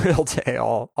 next Memorial Day,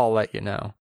 I'll let you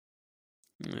know.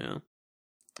 Yeah.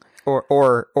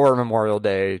 Or Memorial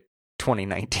Day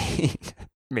 2019.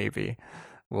 Maybe.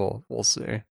 We'll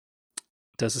see.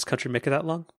 Does this country make it that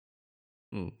long?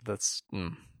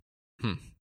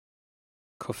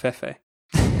 Covfefe.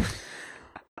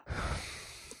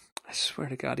 I swear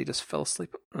to God, he just fell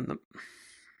asleep on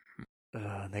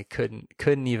the. They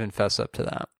couldn't even fess up to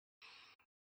that.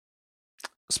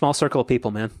 Small circle of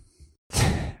people, man.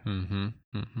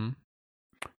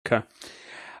 Okay.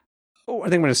 Oh, I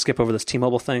think I'm going to skip over this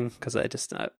T-Mobile thing because I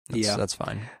just that's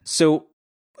fine. So,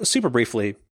 super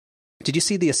briefly, did you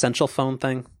see the Essential phone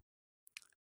thing?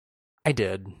 I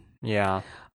did. Yeah.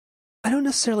 I don't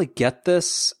necessarily get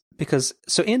this because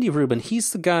Andy Rubin,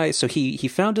 he's the guy. So he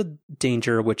founded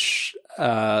Danger, which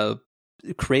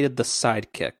created the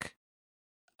Sidekick,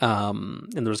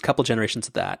 and there was a couple generations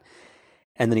of that.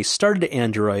 And then he started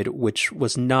Android, which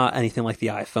was not anything like the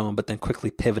iPhone, but then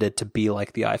quickly pivoted to be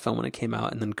like the iPhone when it came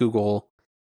out. And then Google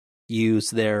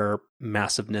used their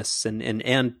massiveness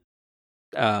and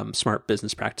smart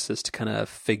business practices to kind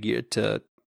of to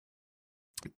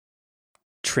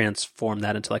transform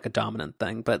that into like a dominant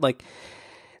thing. But like,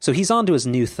 so he's on to his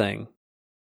new thing,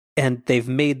 and they've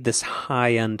made this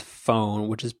high-end phone,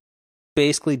 which is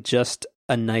basically just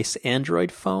a nice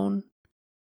Android phone.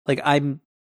 Like I'm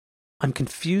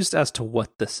confused as to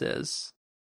what this is,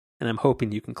 and I'm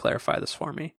hoping you can clarify this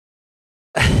for me.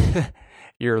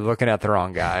 You're looking at the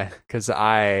wrong guy, because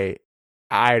I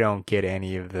don't get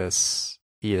any of this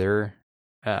either.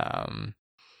 I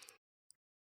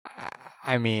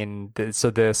mean,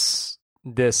 so this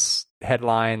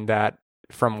headline that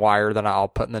from Wire that I'll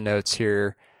put in the notes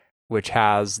here, which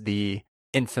has the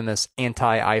infamous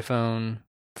anti-iPhone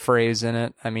phrase in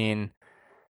it. I mean,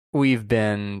 we've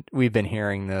been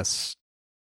hearing this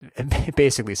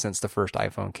basically since the first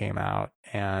iPhone came out,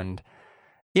 and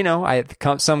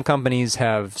some companies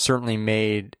have certainly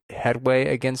made headway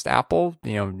against Apple,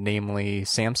 namely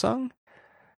Samsung,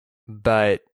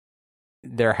 but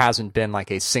there hasn't been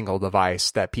like a single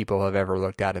device that people have ever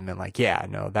looked at and been like, yeah,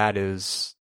 no, that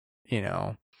is,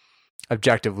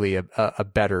 objectively a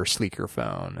better, sleeker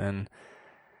phone. And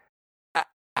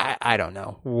I don't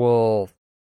know. We'll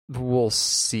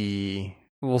see.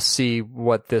 We'll see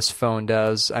what this phone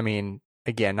does. I mean,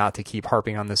 again, not to keep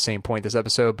harping on the same point this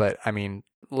episode, but I mean,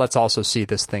 let's also see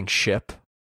this thing ship,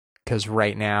 because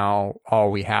right now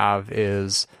all we have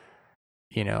is,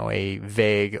 a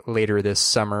vague later this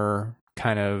summer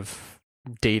kind of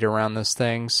date around this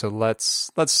thing. So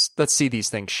let's see these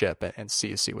things ship and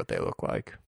see what they look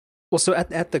like. Well, so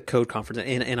at the Code conference,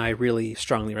 and I really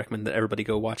strongly recommend that everybody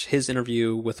go watch his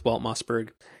interview with Walt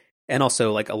Mossberg, and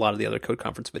also like a lot of the other Code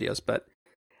conference videos. But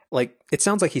like, it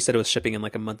sounds like he said it was shipping in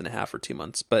like a month and a half or 2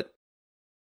 months. But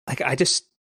like, I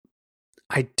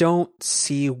don't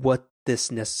see what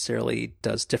this necessarily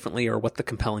does differently, or what the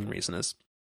compelling reason is,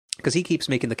 because he keeps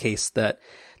making the case that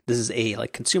this is a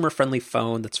like consumer friendly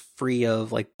phone that's free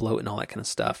of like bloat and all that kind of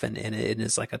stuff, and it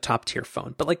is like a top tier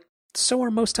phone. But like, so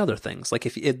are most other things. Like,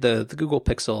 if the Google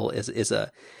Pixel is a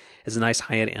nice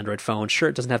high end Android phone. Sure,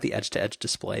 it doesn't have the edge to edge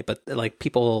display, but like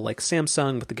people like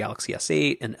Samsung with the Galaxy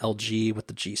S8 and LG with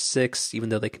the G6, even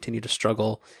though they continue to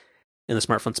struggle in the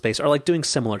smartphone space, are like doing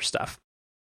similar stuff.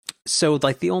 So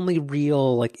like, the only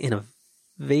real like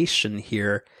innovation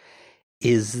here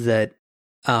is that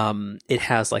it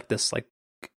has like this like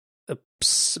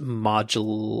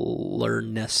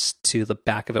modularness to the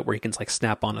back of it, where you can like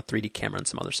snap on a 3D camera and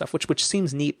some other stuff, which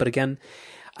seems neat. But again,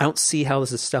 I don't see how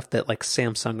this is stuff that like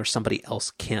Samsung or somebody else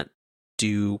can't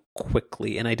do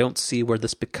quickly, and I don't see where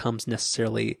this becomes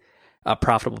necessarily a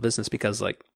profitable business, because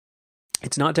like,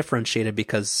 it's not differentiated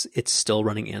because it's still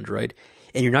running Android,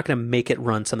 and you're not going to make it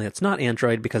run something that's not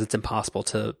Android, because it's impossible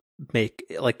to make.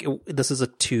 Like, this is a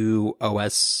 2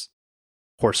 OS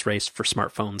horse race for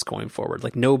smartphones going forward.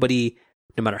 Like, nobody,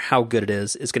 no matter how good it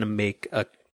is going to make a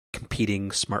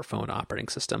competing smartphone operating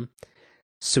system.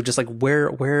 So just like,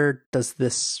 where does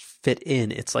this fit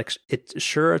in? It's like,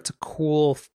 it's a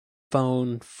cool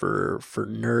phone for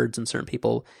nerds and certain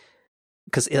people,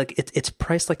 because it's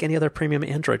priced like any other premium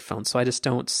Android phone. So I just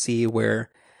don't see where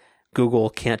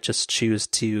Google can't just choose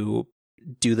to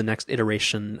do the next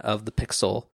iteration of the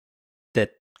Pixel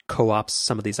that co-ops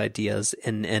some of these ideas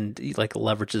and like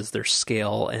leverages their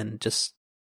scale and just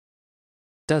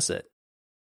does it.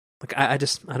 Like, I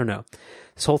don't know.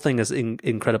 This whole thing is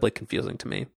incredibly confusing to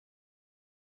me.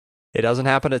 It doesn't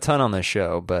happen a ton on this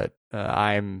show, but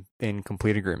I'm in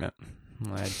complete agreement.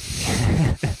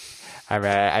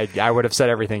 I would have said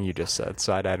everything you just said,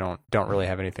 so I don't really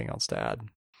have anything else to add.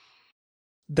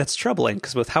 That's troubling,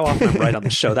 because with how often I'm right on the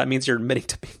show, that means you're admitting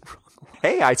to being wrong.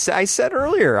 Hey, I said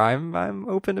earlier, I'm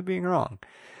open to being wrong.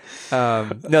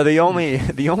 No, the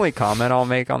only comment I'll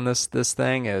make on this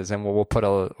thing is, and we'll put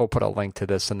a link to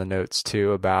this in the notes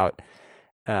too, about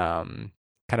kind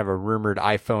of a rumored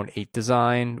iPhone 8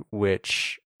 design,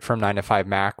 which from 9 to 5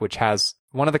 Mac, which has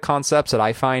one of the concepts that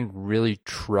I find really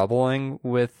troubling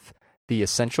with the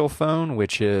Essential phone,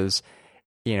 which is,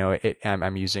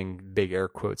 I'm using big air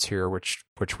quotes here, which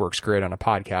works great on a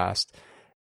podcast.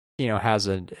 Has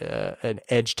an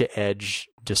edge to edge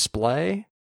display,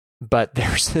 but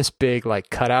there's this big like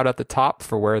cutout at the top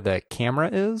for where the camera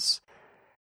is.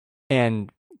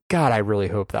 And God, I really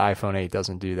hope the iPhone 8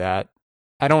 doesn't do that.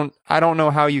 I don't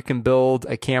know how you can build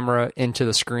a camera into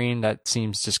the screen. That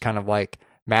seems just kind of like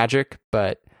magic,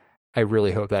 but I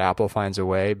really hope that Apple finds a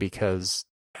way, because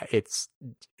it's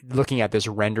looking at this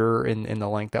render in the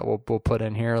link that we'll put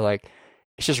in here, like,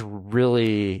 it's just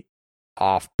really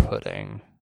off-putting.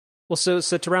 Well, so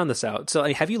to round this out, so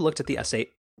have you looked at the S8?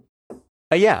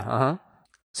 Yeah. Uh-huh.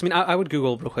 So I mean, I would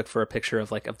Google real quick for a picture of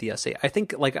the S8. I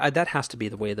think that has to be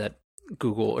the way that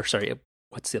Google, or sorry,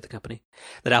 what's the other company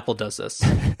that Apple does this?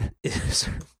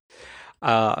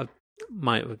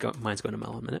 Mine's going to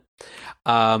Mel in a minute.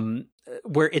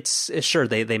 Where it's sure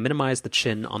they minimize the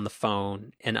chin on the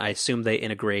phone, and I assume they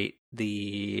integrate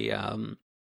the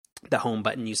home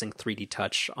button using 3D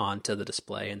touch onto the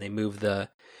display, and they move the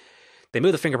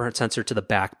fingerprint sensor to the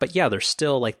back. But yeah, they're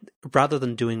still like, rather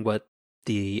than doing what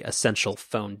the Essential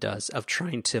phone does of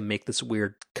trying to make this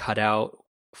weird cutout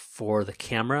for the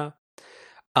camera,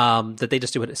 that they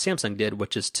just do what Samsung did,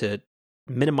 which is to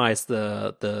minimize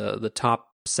the top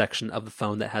section of the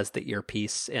phone that has the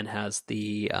earpiece and has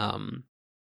the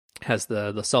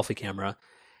selfie camera,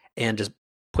 and just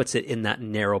puts it in that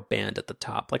narrow band at the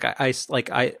top. I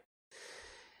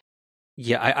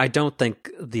don't think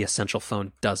the Essential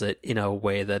phone does it in a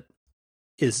way that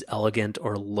is elegant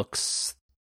or looks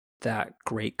that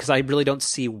great, because I really don't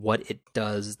see what it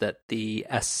does that the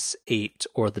S8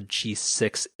 or the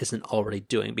G6 isn't already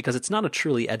doing, because it's not a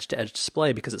truly edge-to-edge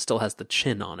display, because it still has the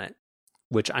chin on it,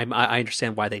 which I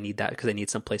understand why they need that, because they need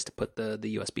some place to put the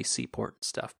USB-C port and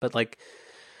stuff. But like,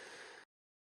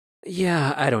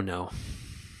 yeah, I don't know.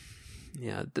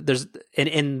 Yeah, there's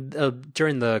and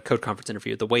during the code conference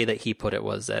interview, the way that he put it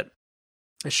was that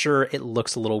sure it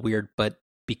looks a little weird, but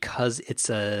because it's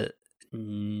a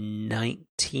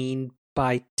 19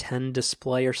 by 10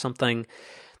 display or something,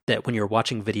 that when you're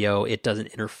watching video, it doesn't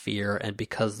interfere, and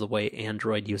because the way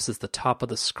Android uses the top of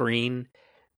the screen,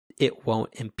 it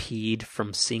won't impede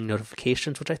from seeing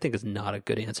notifications, which I think is not a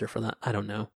good answer for that. I don't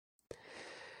know.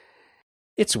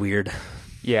 It's weird.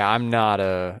 Yeah, I'm not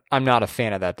a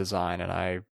fan of that design, and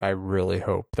I really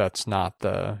hope that's not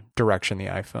the direction the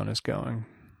iPhone is going.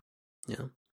 Yeah.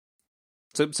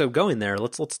 So going there,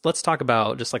 let's talk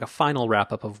about just like a final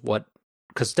wrap up of what,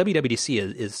 because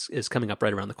WWDC is coming up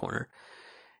right around the corner,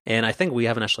 and I think we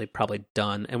haven't actually probably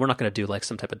done, and we're not going to do like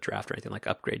some type of draft or anything like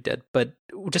Upgrade did, but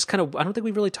just kind of, I don't think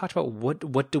we really talked about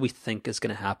what do we think is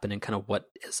going to happen and kind of what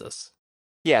is this.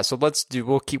 Yeah, so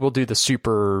we'll do the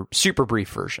super brief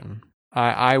version.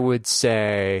 I would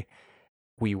say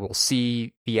we will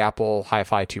see the Apple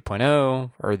Hi-Fi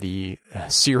 2.0 or the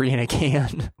Siri in a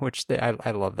can, which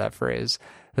I love that phrase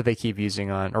that they keep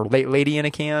using on, or lady in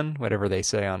a can, whatever they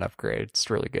say on Upgrade. It's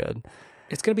really good.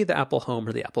 It's going to be the Apple Home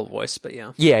or the Apple Voice, but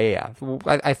yeah. Yeah.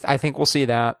 I think we'll see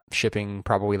that shipping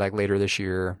probably like later this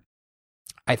year.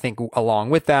 I think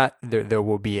along with that, there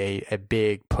will be a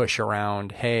big push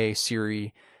around, hey,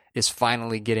 Siri is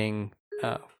finally getting,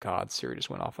 oh God, Siri just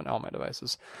went off on all my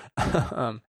devices.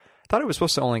 Thought it was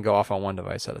supposed to only go off on one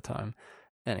device at a time.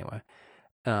 Anyway,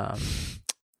 I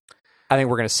think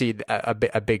we're going to see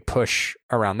a big push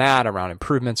around that, around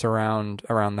improvements around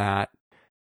that.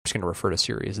 I'm just going to refer to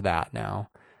Siri as that now.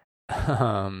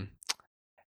 I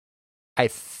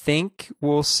think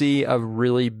we'll see a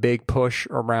really big push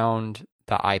around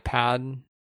the iPad,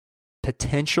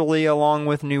 potentially along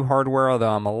with new hardware,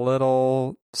 although I'm a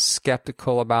little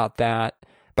skeptical about that.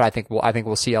 But I think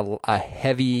we'll see a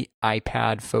heavy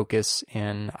iPad focus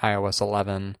in iOS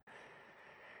 11.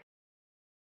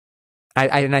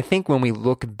 I think when we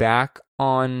look back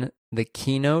on the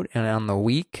keynote and on the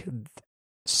week,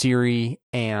 Siri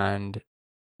and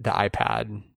the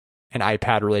iPad and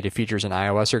iPad related features in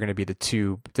iOS are going to be the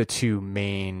two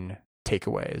main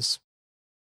takeaways.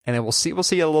 And then we'll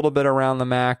see a little bit around the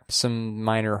Mac, some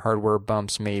minor hardware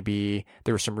bumps maybe.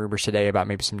 There were some rumors today about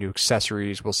maybe some new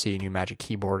accessories. We'll see a new Magic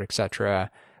Keyboard,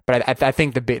 etc. But I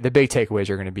think the big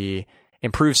takeaways are going to be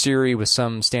improved Siri with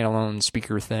some standalone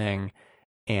speaker thing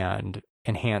and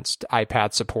enhanced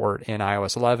iPad support in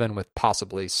iOS 11 with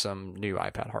possibly some new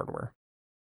iPad hardware.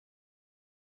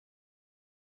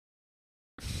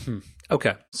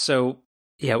 Okay, so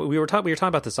yeah, we were talking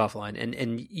about this offline,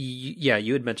 and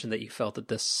you had mentioned that you felt that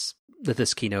this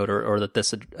keynote or that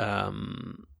this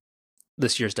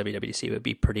year's WWDC would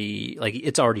be pretty, like,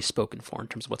 it's already spoken for in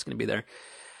terms of what's going to be there.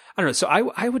 I don't know. So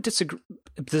I would disagree.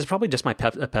 This is probably just my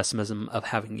pessimism of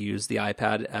having used the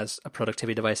iPad as a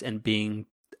productivity device and being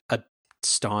a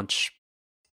staunch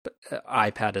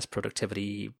iPad as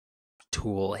productivity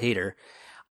tool hater.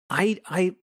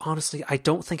 I honestly, I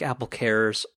don't think Apple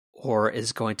cares or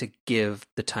is going to give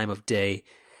the time of day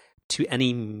to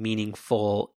any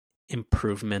meaningful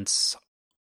improvements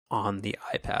on the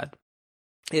iPad.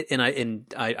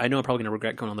 I know I'm probably going to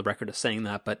regret going on the record of saying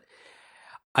that, but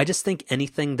I just think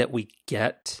anything that we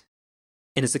get,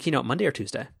 and is the keynote Monday or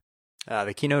Tuesday?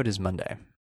 The keynote is Monday.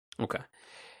 Okay.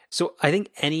 So I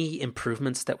think any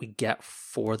improvements that we get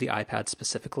for the iPad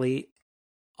specifically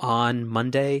on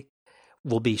Monday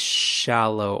will be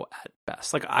shallow at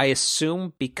best. Like, I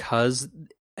assume because,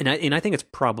 and I think it's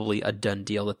probably a done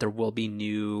deal that there will be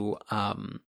new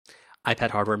iPad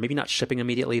hardware, maybe not shipping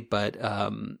immediately, but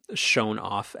shown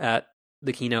off at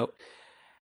the keynote.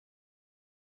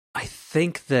 I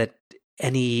think that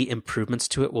any improvements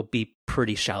to it will be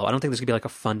pretty shallow. I don't think there's going to be like a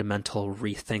fundamental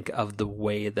rethink of the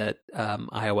way that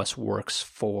iOS works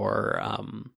for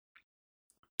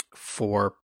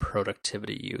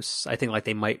productivity use. I think like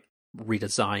they might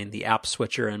redesign the app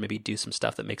switcher and maybe do some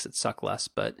stuff that makes it suck less,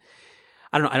 but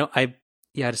I don't know. I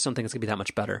just don't think it's gonna be that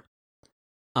much better.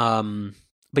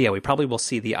 But yeah, we probably will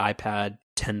see the iPad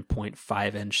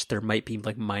 10.5 inch. There might be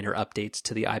like minor updates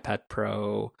to the iPad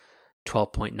Pro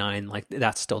 12.9. Like,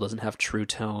 that still doesn't have True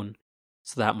Tone,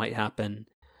 so that might happen.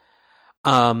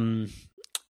 The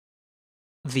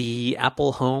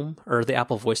Apple Home or the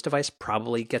Apple Voice device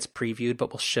probably gets previewed,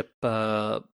 but will ship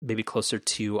maybe closer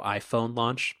to iPhone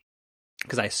launch,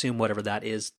 because I assume whatever that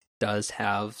is does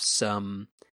have some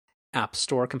App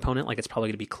Store component. Like, it's probably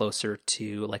going to be closer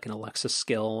to like an Alexa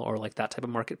skill or like that type of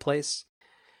marketplace.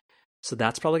 So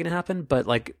that's probably going to happen. But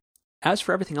like, as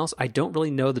for everything else, I don't really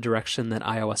know the direction that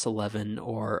iOS 11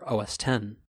 or OS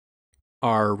 10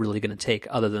 are really going to take,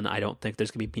 other than I don't think there's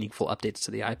going to be meaningful updates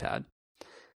to the iPad.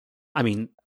 I mean,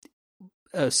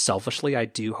 selfishly, I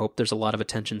do hope there's a lot of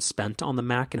attention spent on the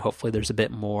Mac, and hopefully there's a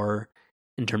bit more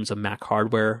in terms of Mac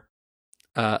hardware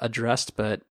addressed.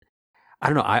 But I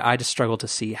don't know. I just struggle to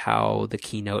see how the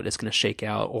keynote is going to shake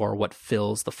out or what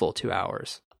fills the full 2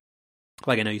 hours.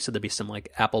 Like, I know you said there'd be some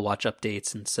like Apple Watch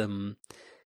updates and some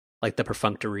like the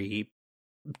perfunctory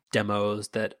demos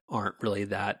that aren't really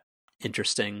that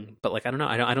interesting. But like, I don't know.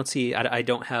 I don't see. I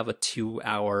don't have a 2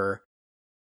 hour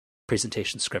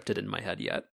presentation scripted in my head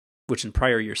yet, which in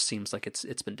prior years seems like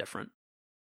it's been different.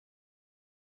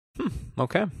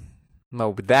 Okay.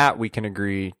 Well, with that, we can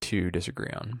agree to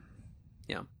disagree on.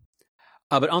 Yeah.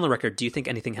 But on the record, do you think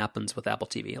anything happens with Apple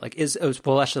TV? Like,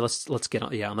 well, actually, let's get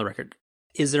on the record.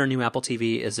 Is there a new Apple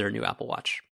TV? Is there a new Apple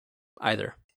Watch?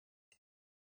 Either.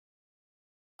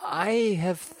 I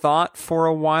have thought for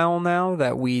a while now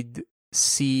that we'd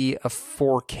see a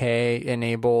 4K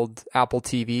enabled Apple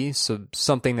TV, so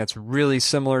something that's really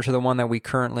similar to the one that we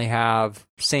currently have,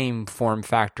 same form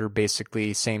factor,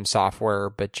 basically same software,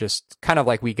 but just kind of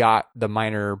like we got the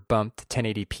minor bump to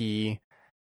 1080p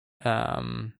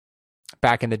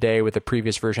back in the day with the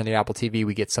previous version of the Apple TV.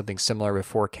 We get something similar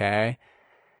with 4K.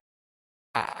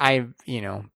 I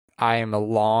am a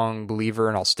long believer,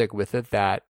 and I'll stick with it,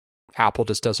 that Apple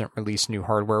just doesn't release new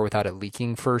hardware without it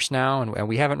leaking first now. And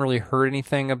we haven't really heard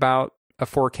anything about a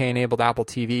 4K enabled Apple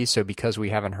TV. So because we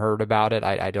haven't heard about it,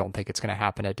 I don't think it's going to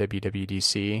happen at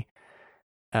WWDC.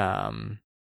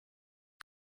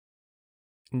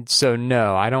 So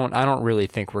no, I don't really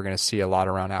think we're going to see a lot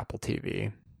around Apple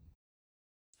TV.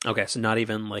 Okay, so not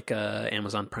even like a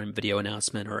Amazon Prime Video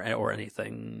announcement or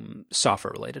anything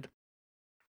software related.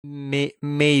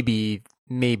 Maybe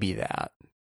that.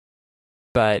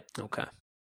 But okay.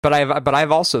 But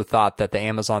I've also thought that the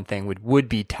Amazon thing would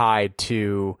be tied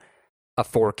to a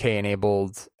 4K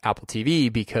enabled Apple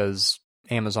TV, because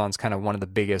Amazon's kind of one of the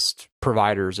biggest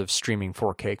providers of streaming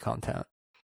 4K content.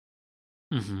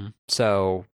 Mm-hmm.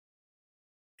 So,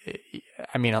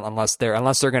 I mean, unless they're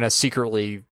going to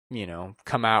secretly,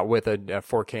 come out with a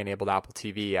 4K enabled Apple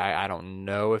TV, I don't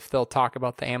know if they'll talk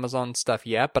about the Amazon stuff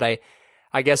yet. But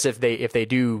I guess if they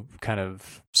do kind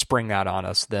of spring that on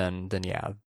us, then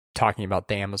yeah, talking about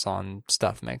the Amazon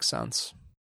stuff makes sense.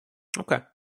 Okay.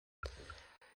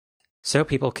 So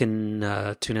people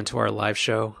can tune into our live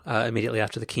show immediately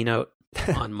after the keynote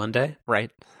on Monday,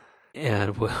 right?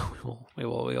 And we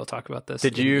will talk about this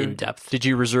in depth. Did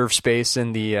you reserve space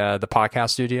in the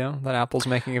podcast studio that Apple's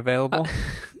making available?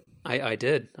 I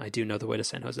did. I do know the way to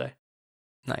San Jose.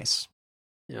 Nice.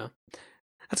 Yeah,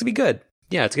 that's gonna be good.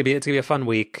 Yeah, it's gonna be a fun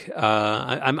week.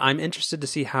 I'm interested to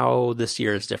see how this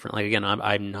year is different. Like, again,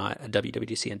 I'm not a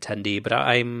WWDC attendee, but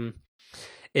I'm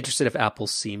interested if Apple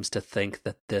seems to think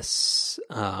that this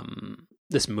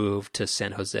move to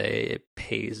San Jose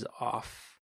pays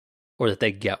off, or that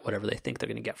they get whatever they think they're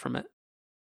going to get from it.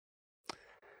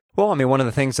 Well, I mean, one of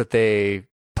the things that they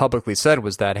publicly said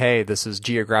was that, hey, this is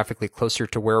geographically closer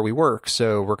to where we work,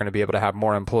 so we're going to be able to have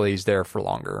more employees there for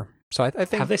longer. So I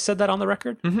think, have they said that on the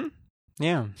record? Mm-hmm.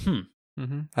 Yeah.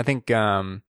 Mm-hmm. I think,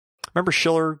 remember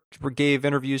Schiller gave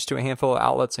interviews to a handful of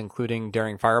outlets, including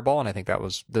Daring Fireball, and I think that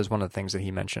was one of the things that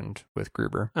he mentioned with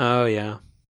Gruber. Oh, yeah.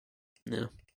 Yeah.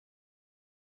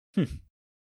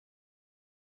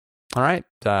 All right.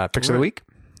 Picks of the week?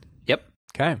 Yep.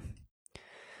 Okay.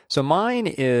 So mine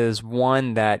is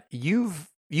one that you've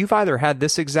either had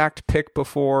this exact pick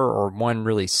before or one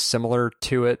really similar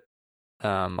to it.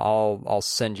 I'll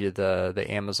send you the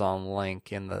Amazon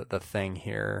link in the thing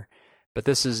here, but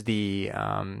this is the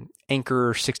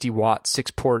Anker 60-watt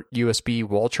 6-port USB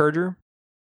wall charger.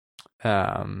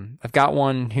 I've got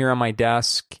one here on my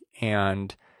desk,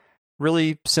 and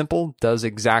really simple, does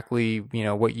exactly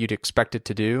what you'd expect it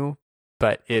to do,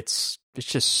 but it's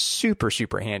just super,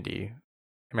 super handy.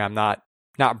 I mean, I'm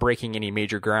not breaking any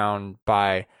major ground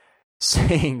by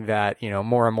saying that,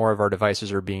 more and more of our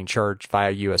devices are being charged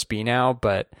via USB now,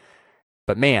 but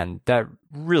man, that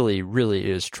really, really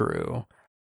is true.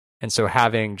 And so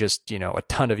having just, a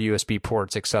ton of USB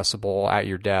ports accessible at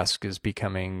your desk is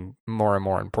becoming more and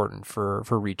more important for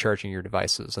recharging your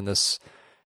devices. And this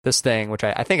thing, which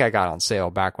I think I got on sale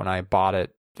back when I bought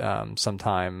it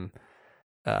sometime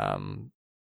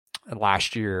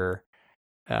last year,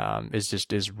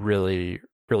 is really,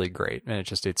 really great. And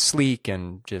it's sleek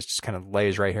and just kind of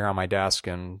lays right here on my desk,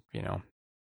 and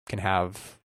can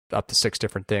have up to 6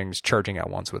 different things charging at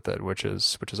once with it, which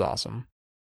is awesome.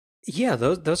 Yeah,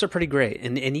 those are pretty great.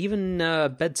 And even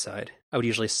bedside, I would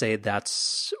usually say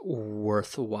that's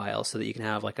worthwhile, so that you can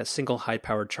have like a single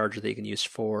high-powered charger that you can use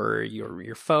for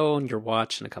your phone, your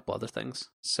watch, and a couple other things.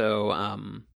 So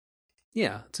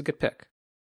yeah, it's a good pick.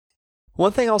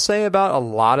 One thing I'll say about a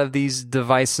lot of these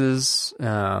devices,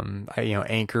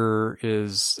 Anker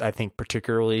is, I think,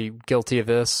 particularly guilty of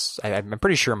this. I'm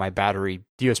pretty sure my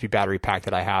USB battery pack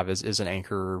that I have is an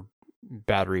Anker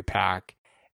battery pack,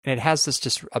 and it has this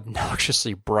just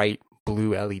obnoxiously bright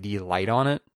blue LED light on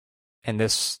it. And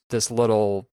this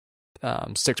little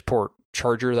 6-port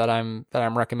charger that I'm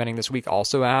recommending this week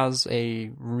also has a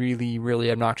really,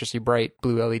 really obnoxiously bright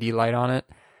blue LED light on it.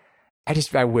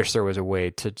 I wish there was a way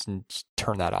to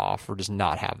turn that off or just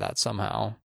not have that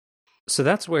somehow. So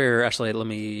that's where, actually, let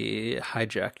me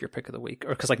hijack your pick of the week. Or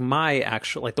because my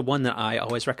actual, the one that I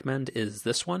always recommend is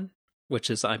this one, which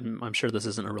is, I'm sure this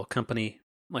isn't a real company.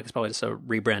 It's probably just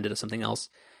rebranded as something else,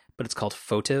 but it's called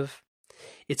Photiv.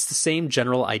 It's the same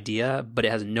general idea, but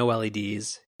it has no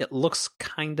LEDs. It looks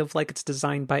kind of like it's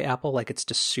designed by Apple, like it's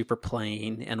just super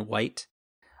plain and white.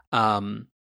 And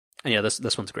yeah,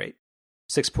 this one's great.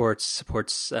 6 ports,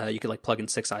 supports, you could plug in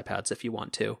 6 iPads if you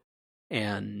want to,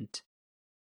 and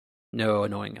no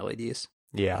annoying LEDs.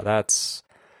 Yeah, that's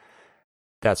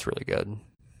really good.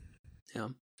 Yeah.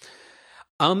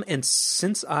 And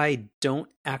since I don't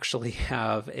actually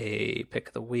have a pick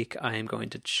of the week, I am going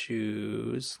to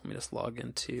choose, let me just log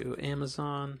into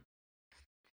Amazon.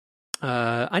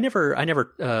 I never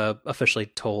officially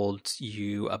told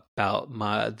you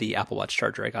about the Apple Watch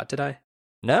charger I got, did I?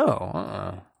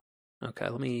 No. Okay,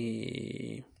 let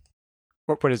me...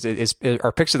 What is it? Is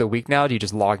our picks of the week now? Do you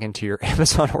just log into your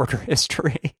Amazon order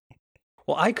history?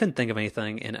 Well, I couldn't think of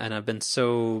anything, and I've been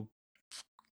so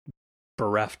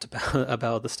bereft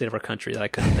about the state of our country that I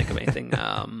couldn't think of anything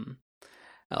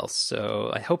else.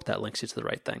 So I hope that links you to the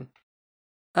right thing.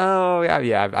 Oh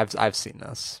yeah, I've seen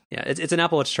this. Yeah, it's an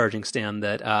Apple Watch charging stand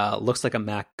that looks like a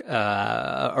Mac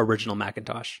original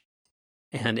Macintosh.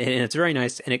 And it's very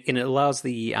nice, and it allows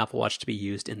the Apple Watch to be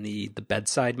used in the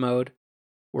bedside mode,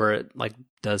 where it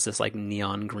does this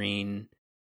neon green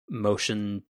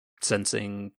motion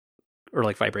sensing or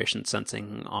vibration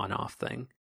sensing on off thing.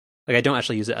 I don't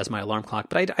actually use it as my alarm clock,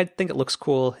 but I think it looks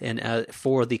cool, and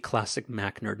for the classic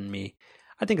Mac nerd in me,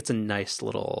 I think it's a nice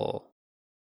little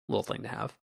thing to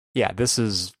have. Yeah, this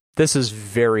is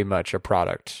very much a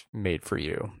product made for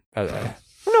you.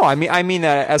 No, I mean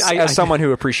that as someone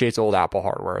who appreciates old Apple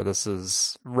hardware, this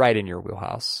is right in your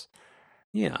wheelhouse.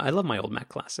 Yeah, I love my old Mac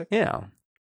Classic. Yeah.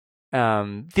 The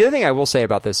other thing I will say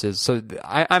about this is, so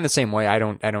I'm the same way. I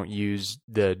don't use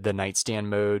the nightstand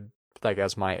mode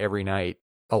as my every night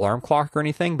alarm clock or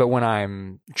anything, but when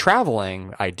I'm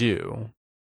traveling, I do,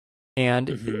 and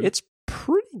it's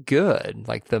pretty good.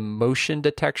 The motion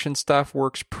detection stuff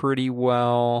works pretty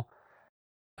well.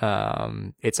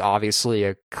 It's obviously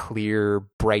a clear,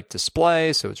 bright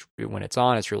display, so when it's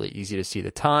on, it's really easy to see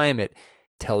the time. It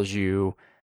tells you,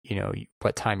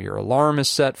 what time your alarm is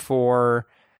set for.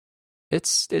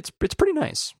 It's pretty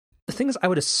nice. The thing is, I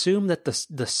would assume that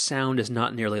the sound is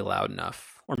not nearly loud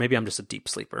enough, or maybe I'm just a deep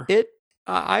sleeper.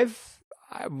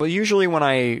 Usually when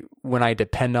I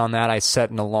depend on that, I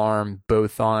set an alarm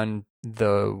both on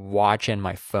the watch and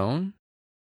my phone.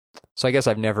 So I guess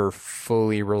I've never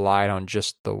fully relied on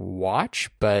just the watch,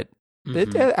 but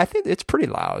I think it's pretty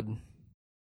loud.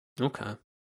 Okay.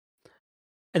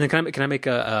 And then can I make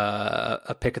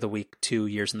a pick of the week 2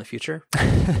 years in the future?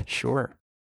 Sure.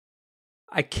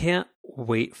 I can't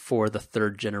wait for the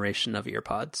 3rd generation of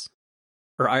AirPods.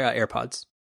 Do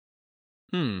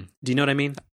you know what I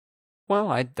mean? Well,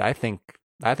 I think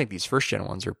these 1st-gen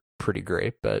ones are pretty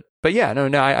great, but yeah, no,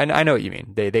 I know what you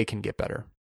mean. They can get better.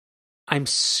 I'm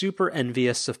super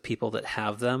envious of people that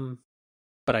have them,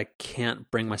 but I can't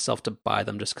bring myself to buy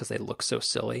them just because they look so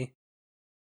silly.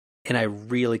 And I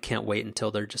really can't wait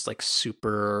until they're just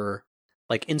super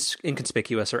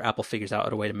inconspicuous, or Apple figures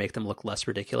out a way to make them look less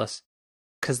ridiculous,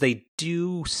 because they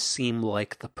do seem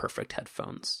like the perfect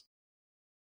headphones.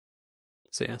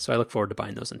 So yeah, so I look forward to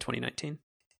buying those in 2019.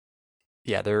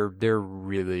 Yeah, they're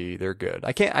good.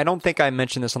 I don't think I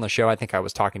mentioned this on the show. I think I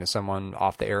was talking to someone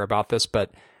off the air about this,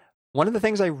 but one of the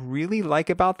things I really like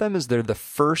about them is they're the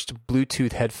first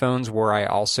Bluetooth headphones where I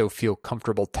also feel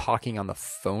comfortable talking on the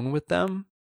phone with them.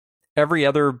 Every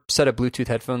other set of Bluetooth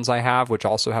headphones I have, which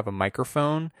also have a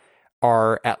microphone,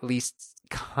 are at least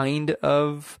kind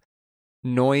of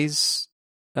noise,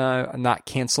 not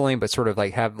canceling, but sort of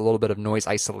have a little bit of noise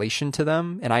isolation to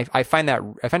them. And I find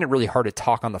it really hard to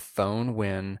talk on the phone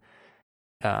when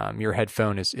your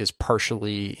headphone is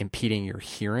partially impeding your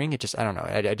hearing. It just, I don't know.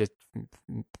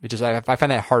 I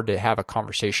find that hard to have a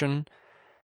conversation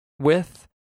with.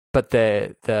 But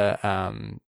the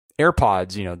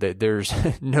AirPods,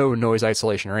 there's no noise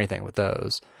isolation or anything with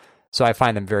those. So I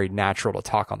find them very natural to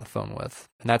talk on the phone with.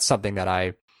 And that's something that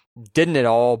I didn't at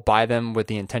all buy them with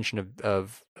the intention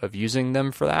of using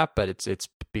them for that, but it's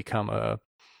become a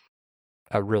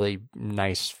really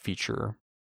nice feature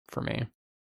for me.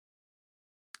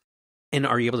 And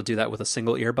are you able to do that with a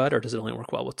single earbud, or does it only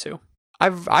work well with two?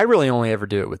 I really only ever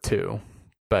do it with two,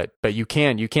 but you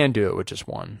can do it with just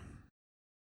one.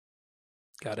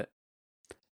 Got it.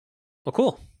 Well,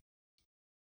 cool.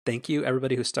 Thank you,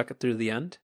 everybody who stuck it through the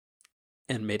end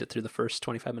and made it through the first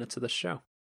 25 minutes of this show.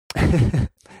 And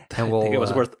I think it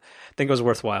was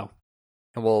worthwhile.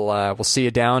 And we'll see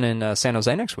you down in San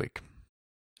Jose next week.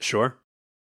 Sure.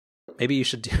 Maybe you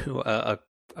should do a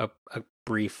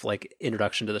brief like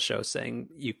introduction to the show, saying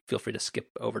you feel free to skip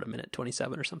over to minute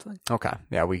 27 or something. Okay.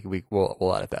 Yeah,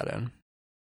 we'll edit that in.